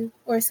get to,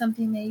 or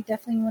something they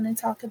definitely want to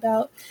talk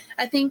about.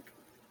 I think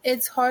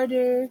it's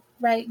harder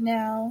right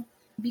now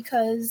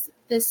because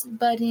this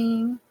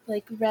budding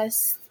like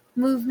rest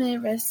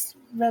movement, rest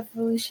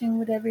revolution,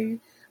 whatever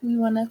we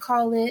want to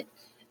call it,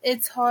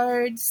 it's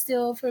hard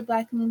still for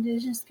Black and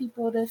Indigenous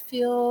people to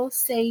feel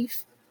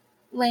safe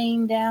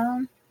laying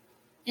down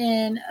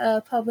in a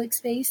public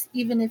space,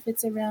 even if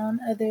it's around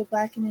other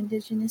Black and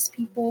Indigenous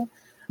people.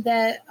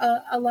 That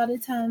a lot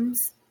of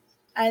times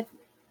I've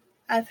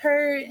I've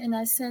heard and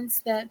I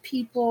sense that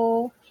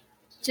people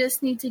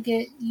just need to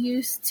get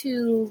used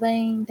to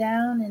laying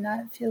down and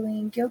not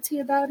feeling guilty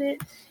about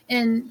it,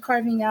 and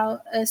carving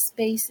out a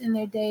space in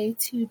their day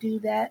to do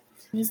that.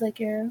 It was like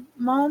your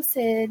mom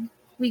said,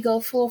 we go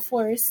full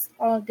force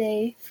all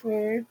day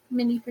for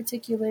many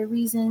particular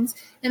reasons.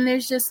 And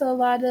there's just a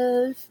lot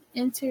of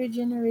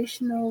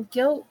intergenerational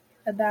guilt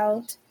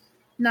about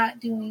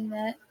not doing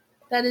that.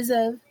 That is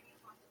a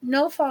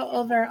no fault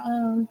of our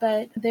own,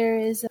 but there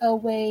is a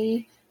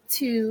way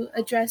to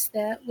address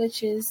that,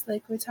 which is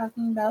like we're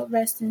talking about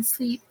rest and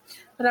sleep.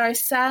 But our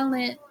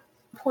silent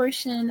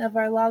portion of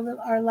our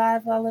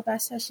live lullaby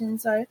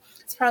sessions are,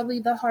 it's probably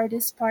the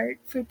hardest part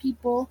for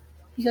people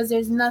because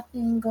there's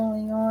nothing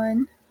going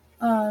on.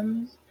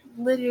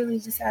 Literally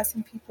just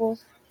asking people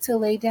to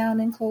lay down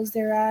and close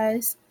their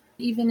eyes,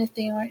 even if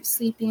they aren't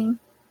sleeping.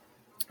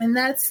 And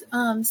that's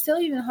still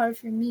even hard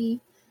for me.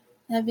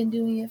 I've been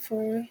doing it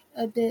for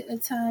a bit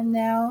of time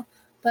now,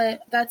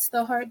 but that's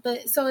the hard.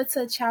 But so it's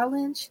a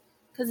challenge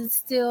because it's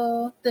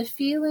still the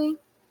feeling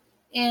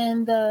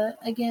and the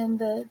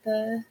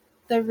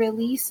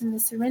release and the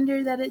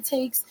surrender that it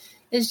takes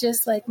is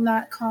just like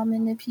not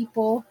common to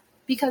people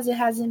because it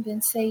hasn't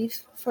been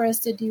safe for us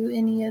to do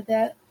any of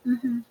that.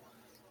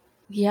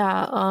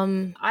 Yeah,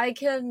 I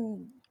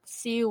can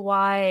see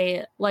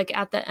why, like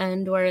at the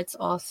end where it's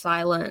all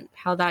silent,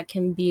 how that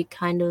can be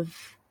kind of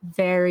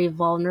very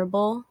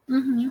vulnerable.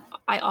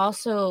 I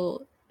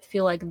also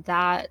feel like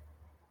that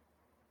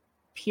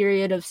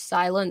period of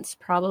silence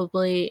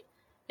probably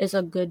is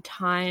a good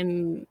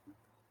time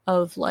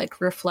of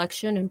like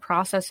reflection and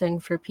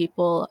processing for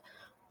people.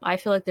 I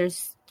feel like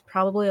there's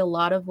probably a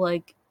lot of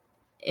like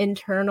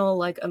internal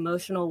like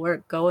emotional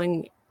work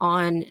going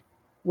on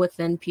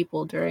within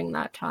people during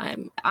that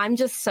time. I'm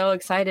just so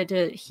excited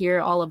to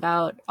hear all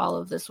about all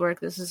of this work.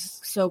 This is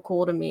so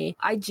cool to me.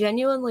 I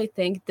genuinely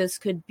think this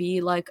could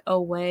be like a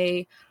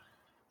way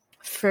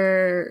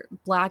for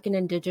Black and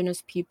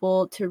Indigenous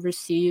people to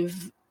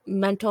receive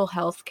mental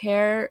health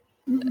care,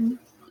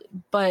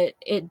 but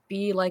it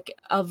be like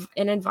of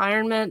an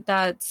environment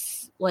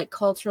that's like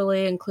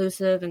culturally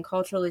inclusive and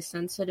culturally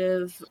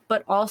sensitive,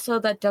 but also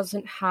that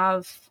doesn't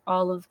have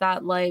all of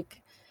that like,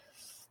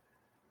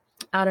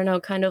 I don't know,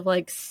 kind of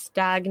like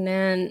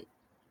stagnant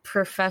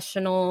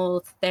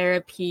professional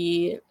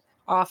therapy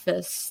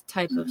office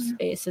type of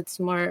space. It's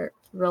more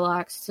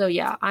relaxed. So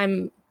yeah,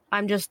 I'm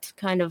just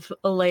kind of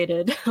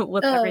elated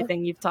with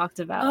everything you've talked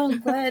about. Oh, I'm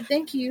glad.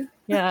 Thank you.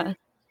 Yeah.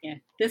 Yeah,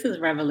 this is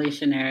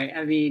revolutionary.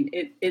 I mean,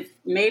 it's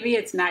maybe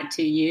it's not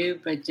to you,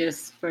 but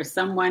just for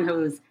someone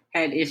who's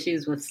had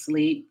issues with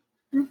sleep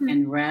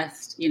and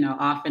rest, you know,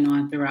 off and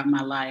on throughout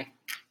my life,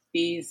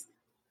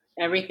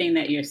 everything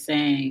that you're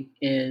saying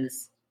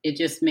it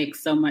just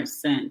makes so much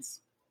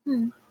sense.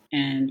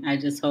 And I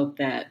just hope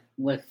that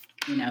with,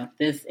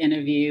 this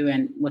interview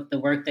and with the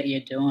work that you're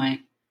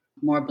doing,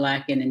 more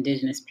Black and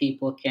indigenous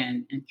people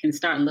can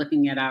start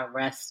looking at our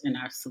rest and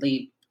our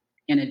sleep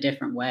in a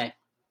different way.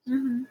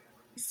 Mm-hmm.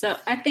 So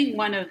I think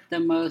one of the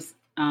most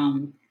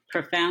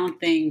profound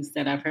things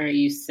that I've heard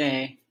you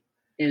say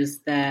is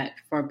that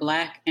for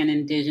Black and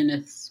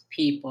indigenous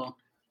people,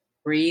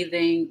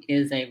 breathing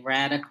is a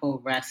radical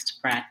rest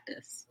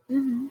practice.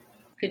 Mm-hmm.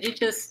 Could you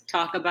just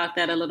talk about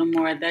that a little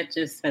more? That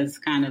just has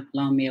kind of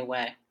blown me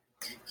away.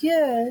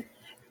 Yeah,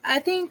 I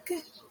think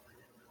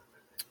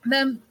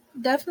that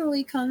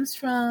definitely comes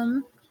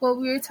from what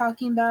we were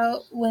talking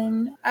about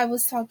when I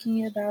was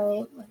talking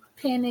about like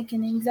panic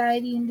and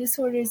anxiety and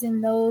disorders,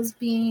 and those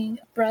being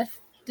breath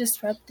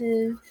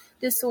disruptive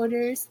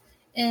disorders,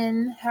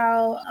 and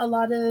how a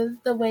lot of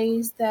the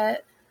ways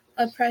that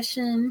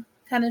oppression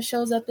kind of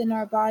shows up in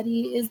our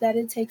body is that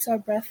it takes our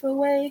breath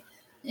away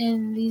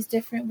in these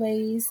different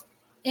ways.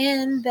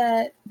 And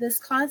that this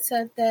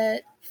concept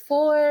that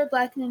for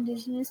Black and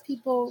Indigenous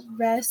people,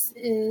 rest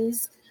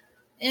is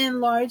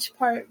in large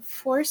part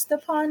forced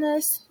upon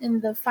us in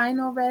the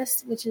final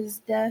rest, which is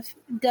death.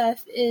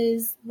 Death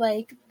is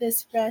like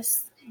this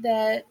rest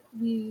that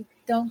we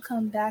don't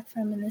come back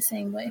from in the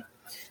same way.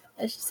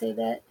 I should say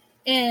that.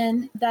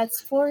 And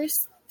that's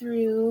forced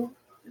through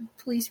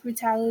police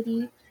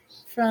brutality,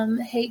 from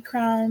hate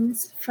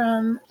crimes,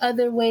 from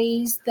other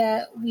ways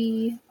that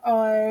we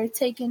are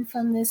taken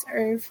from this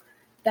earth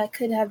that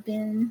could have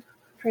been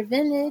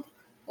prevented,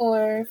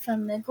 or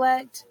from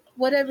neglect,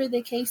 whatever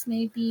the case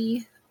may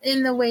be,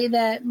 in the way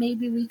that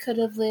maybe we could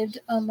have lived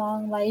a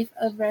long life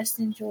of rest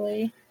and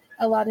joy.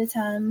 A lot of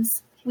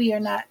times we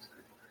are not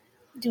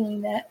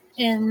doing that,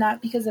 and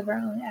not because of our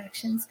own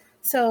actions.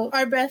 So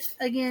our breath,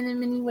 again,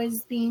 in many ways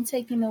is being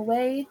taken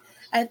away.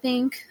 I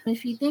think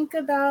if you think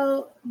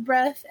about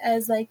breath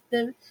as like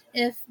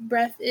if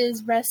breath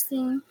is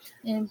resting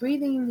and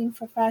breathing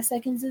for 5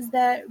 seconds, is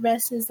that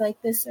rest is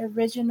like this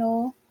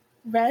original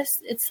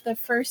rest. It's the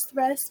first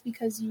rest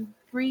because you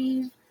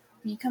breathe,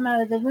 you come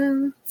out of the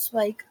womb. It's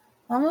like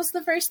almost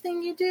the first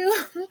thing you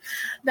do.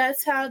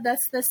 That's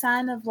the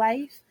sign of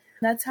life.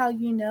 That's how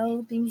you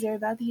know things are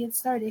about to get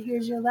started.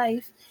 Here's your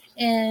life.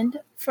 And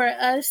for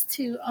us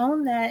to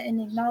own that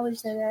and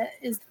acknowledge that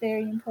is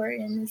very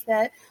important, is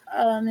that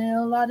in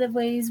a lot of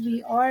ways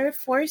we are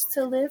forced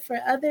to live for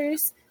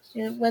others,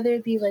 whether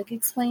it be like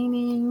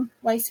explaining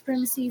white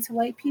supremacy to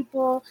white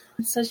people,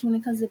 especially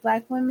when it comes to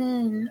Black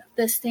women, and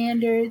the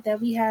standard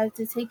that we have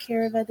to take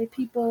care of other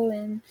people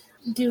and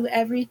do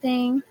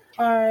everything.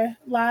 Our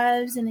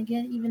lives, and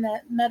again, even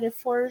that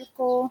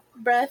metaphorical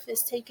breath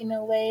is taken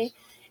away.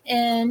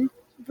 And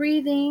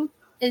breathing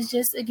is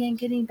just, again,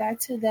 getting back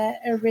to that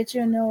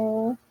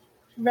original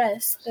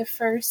rest, the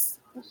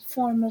first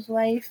form of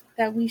life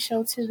that we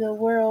show to the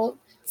world.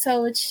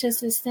 So it's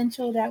just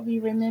essential that we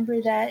remember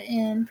that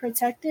and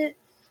protect it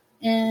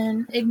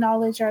and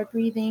acknowledge our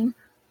breathing.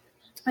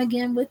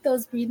 Again, with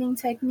those breathing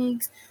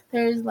techniques,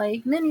 there's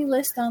like many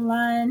lists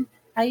online.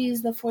 I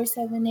use the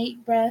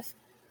 4-7-8 breath,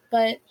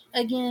 but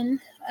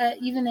again,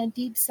 even a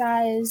deep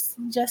sigh is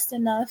just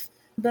enough.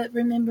 But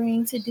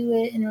remembering to do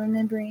it and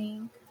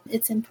remembering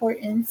its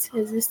importance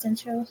is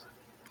essential.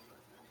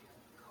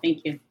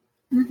 Thank you.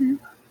 Mm-hmm.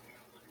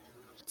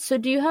 So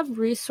do you have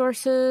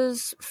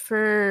resources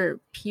for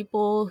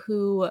people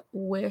who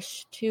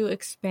wish to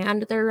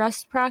expand their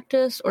rest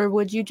practice, or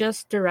would you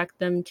just direct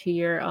them to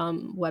your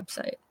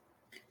website?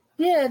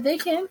 Yeah, they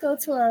can go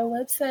to our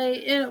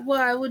website. And,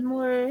 well, I would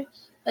more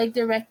like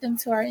direct them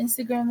to our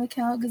Instagram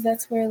account because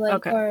that's where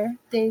our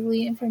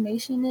daily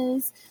information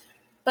is.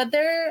 But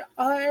there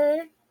are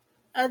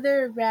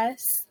other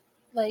rest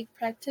like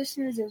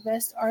practitioners or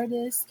rest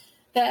artists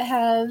that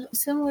have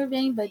similar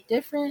vein but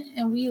different,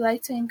 and we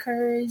like to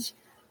encourage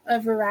a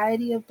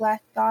variety of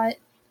Black thought.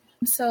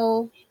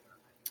 So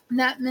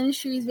Nap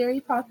Ministry is very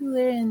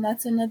popular, and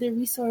that's another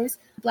resource.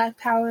 Black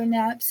Power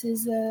Naps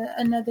is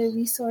another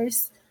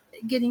resource,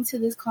 getting to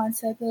this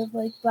concept of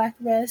like Black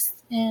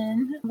rest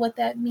and what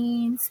that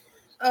means.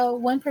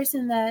 One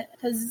person that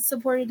has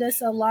supported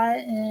us a lot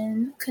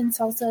and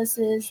consults us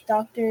is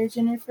Dr.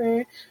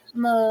 Jennifer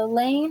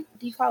Mullane,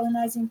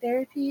 Decolonizing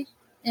Therapy,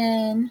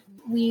 and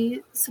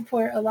we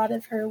support a lot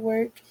of her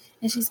work,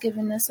 and she's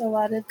given us a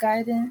lot of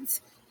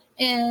guidance.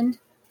 And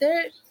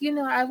there,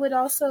 I would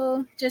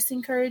also just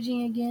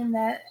encouraging again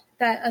that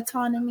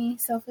autonomy,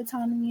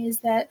 self-autonomy, is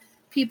that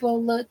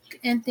people look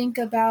and think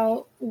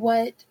about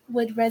what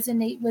would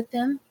resonate with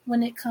them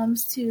when it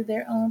comes to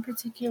their own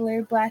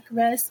particular Black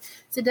rest.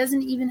 So it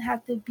doesn't even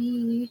have to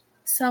be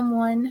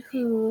someone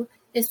who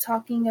is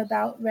talking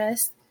about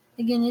rest.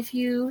 Again, if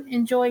you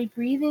enjoy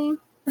breathing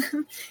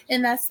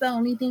and that's the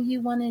only thing you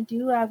want to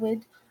do, I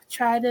would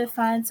try to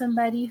find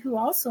somebody who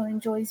also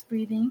enjoys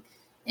breathing.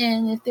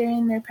 And if they're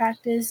in their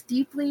practice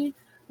deeply,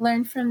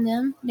 learn from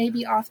them,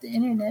 maybe off the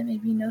internet,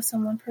 maybe you know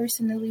someone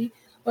personally.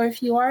 Or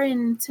if you are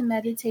into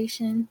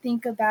meditation,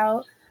 think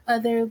about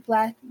other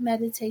Black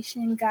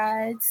meditation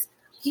guides.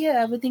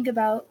 Yeah, I would think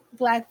about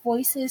Black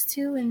voices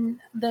too, and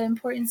the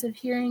importance of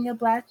hearing a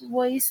Black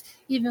voice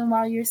even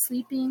while you're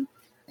sleeping.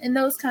 and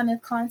those kind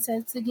of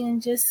concepts.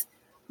 Again, just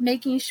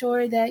making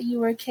sure that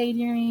you are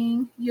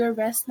catering your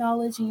rest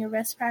knowledge and your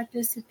rest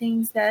practice to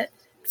things that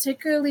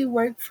particularly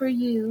work for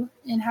you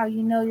and how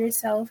you know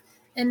yourself,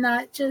 and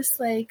not just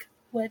like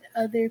what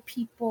other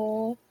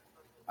people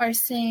are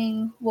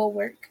saying will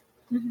work.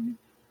 Mm-hmm.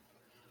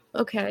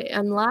 Okay,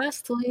 and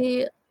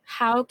lastly,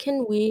 how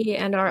can we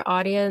and our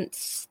audience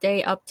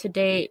stay up to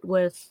date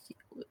with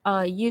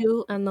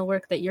you and the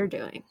work that you're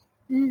doing?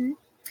 Mm-hmm.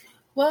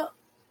 Well,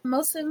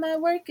 most of my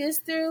work is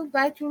through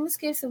Black Dream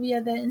Escape. So we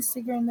have that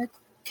Instagram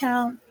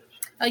account,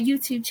 a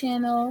YouTube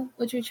channel,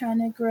 which we're trying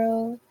to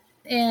grow,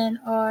 and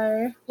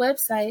our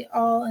website,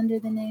 all under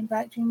the name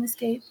Black Dream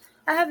Escape.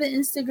 I have an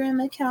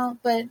Instagram account,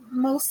 but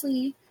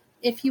mostly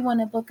if you want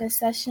to book a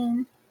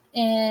session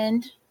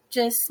and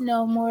just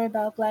know more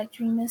about Black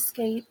Dream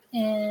Escape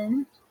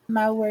and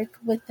my work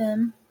with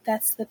them,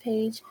 that's the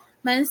page.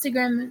 My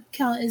Instagram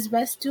account is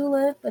Rest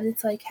Doula, but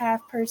it's like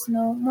half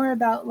personal, more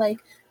about like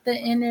the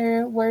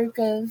inner work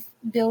of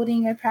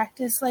building a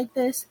practice like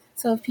this.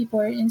 So if people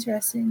are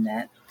interested in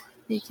that,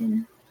 they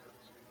can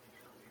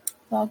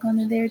log on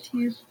to there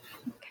too.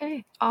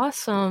 Okay,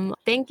 awesome.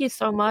 Thank you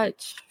so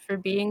much for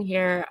being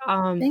here.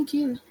 Thank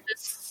you.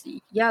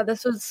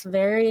 This was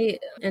very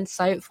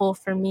insightful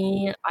for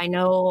me. I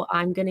know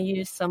I'm going to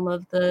use some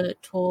of the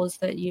tools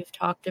that you've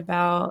talked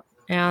about,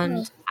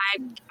 and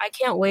I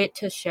can't wait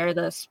to share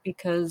this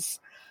because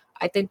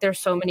I think there's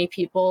so many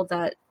people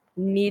that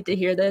need to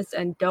hear this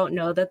and don't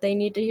know that they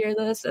need to hear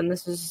this, and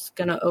this is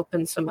going to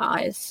open some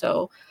eyes.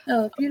 So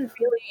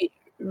beautiful.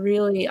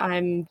 Really,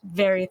 I'm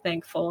very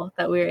thankful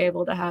that we were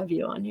able to have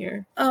you on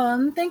here. Oh,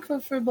 I'm thankful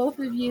for both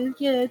of you.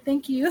 Yeah,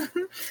 thank you.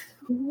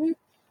 Mm-hmm.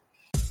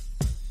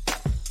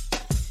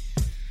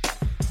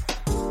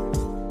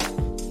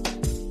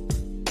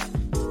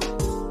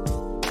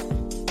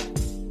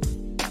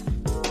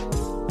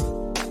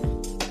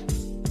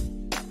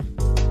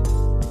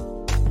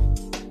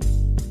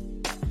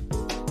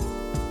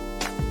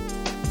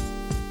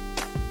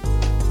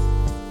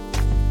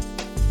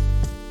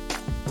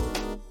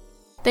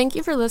 Thank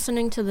you for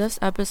listening to this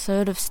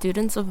episode of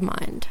Students of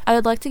Mind. I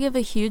would like to give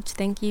a huge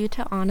thank you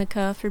to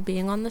Annika for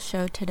being on the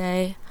show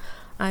today.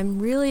 I'm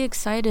really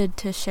excited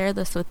to share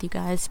this with you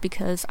guys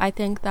because I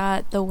think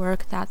that the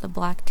work that the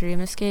Black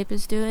Dream Escape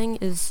is doing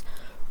is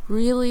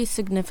really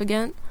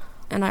significant,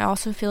 and I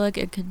also feel like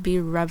it could be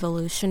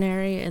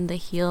revolutionary in the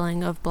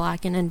healing of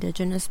Black and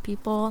Indigenous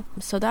people.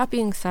 So that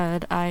being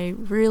said, I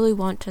really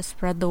want to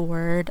spread the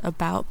word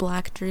about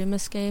Black Dream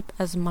Escape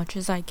as much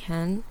as I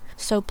can.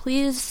 So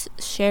please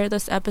share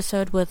this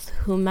episode with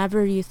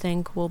whomever you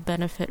think will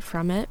benefit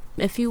from it.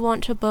 If you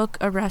want to book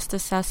a rest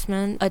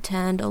assessment,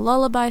 attend a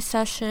lullaby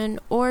session,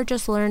 or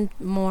just learn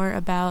more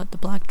about the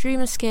Black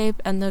Dream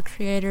Escape and the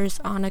creators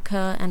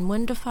Annika and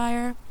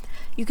Windafire,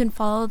 you can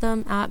follow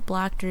them at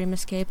Black Dream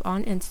Escape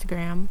on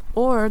Instagram,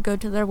 or go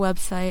to their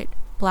website,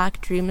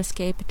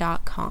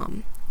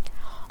 blackdreamescape.com.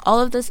 All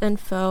of this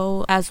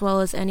info, as well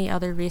as any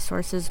other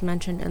resources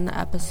mentioned in the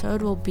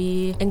episode, will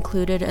be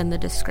included in the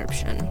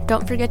description.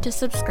 Don't forget to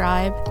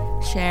subscribe,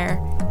 share,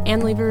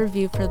 and leave a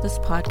review for this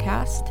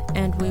podcast,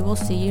 and we will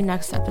see you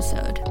next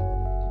episode.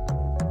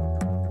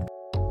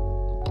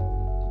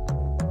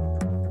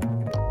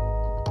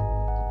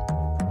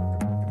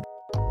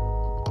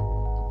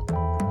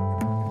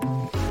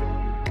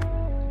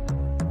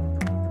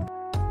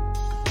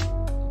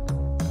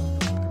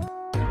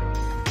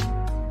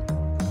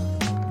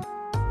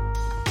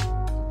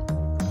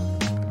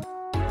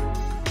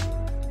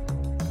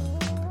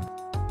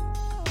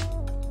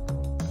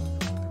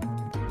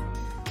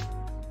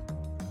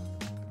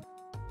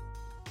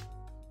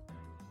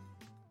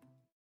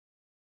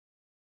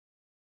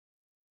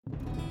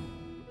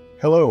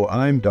 Hello,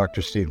 I'm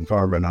Dr. Stephen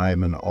Farber, and I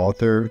am an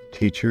author,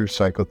 teacher,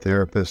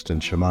 psychotherapist,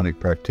 and shamanic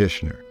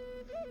practitioner.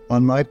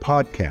 On my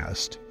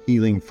podcast,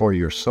 Healing for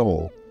Your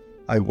Soul,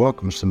 I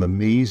welcome some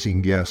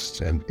amazing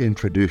guests and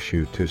introduce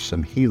you to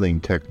some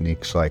healing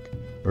techniques like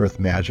earth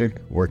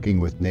magic, working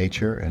with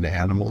nature and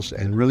animals,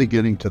 and really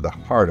getting to the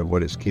heart of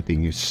what is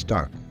keeping you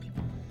stuck.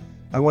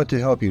 I want to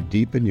help you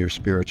deepen your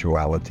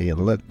spirituality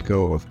and let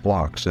go of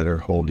blocks that are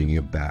holding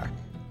you back.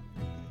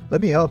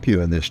 Let me help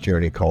you in this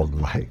journey called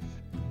life.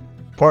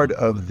 Part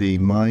of the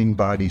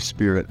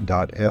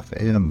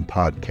mindbodyspirit.fm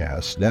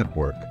podcast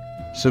network.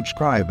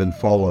 Subscribe and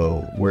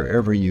follow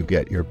wherever you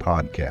get your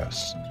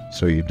podcasts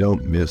so you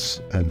don't miss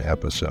an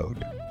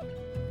episode.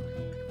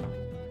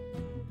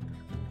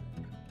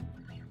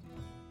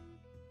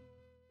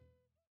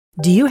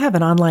 Do you have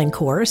an online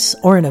course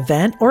or an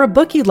event or a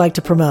book you'd like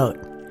to promote?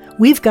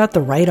 We've got the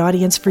right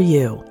audience for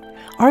you.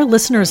 Our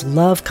listeners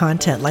love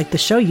content like the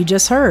show you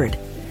just heard.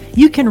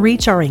 You can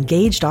reach our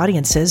engaged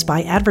audiences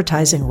by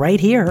advertising right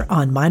here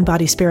on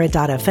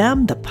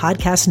mindbodyspirit.fm, the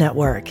podcast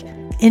network,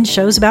 in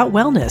shows about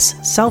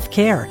wellness,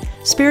 self-care,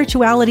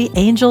 spirituality,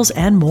 angels,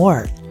 and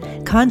more.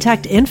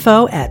 Contact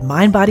info at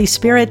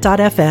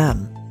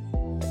mindbodyspirit.fm.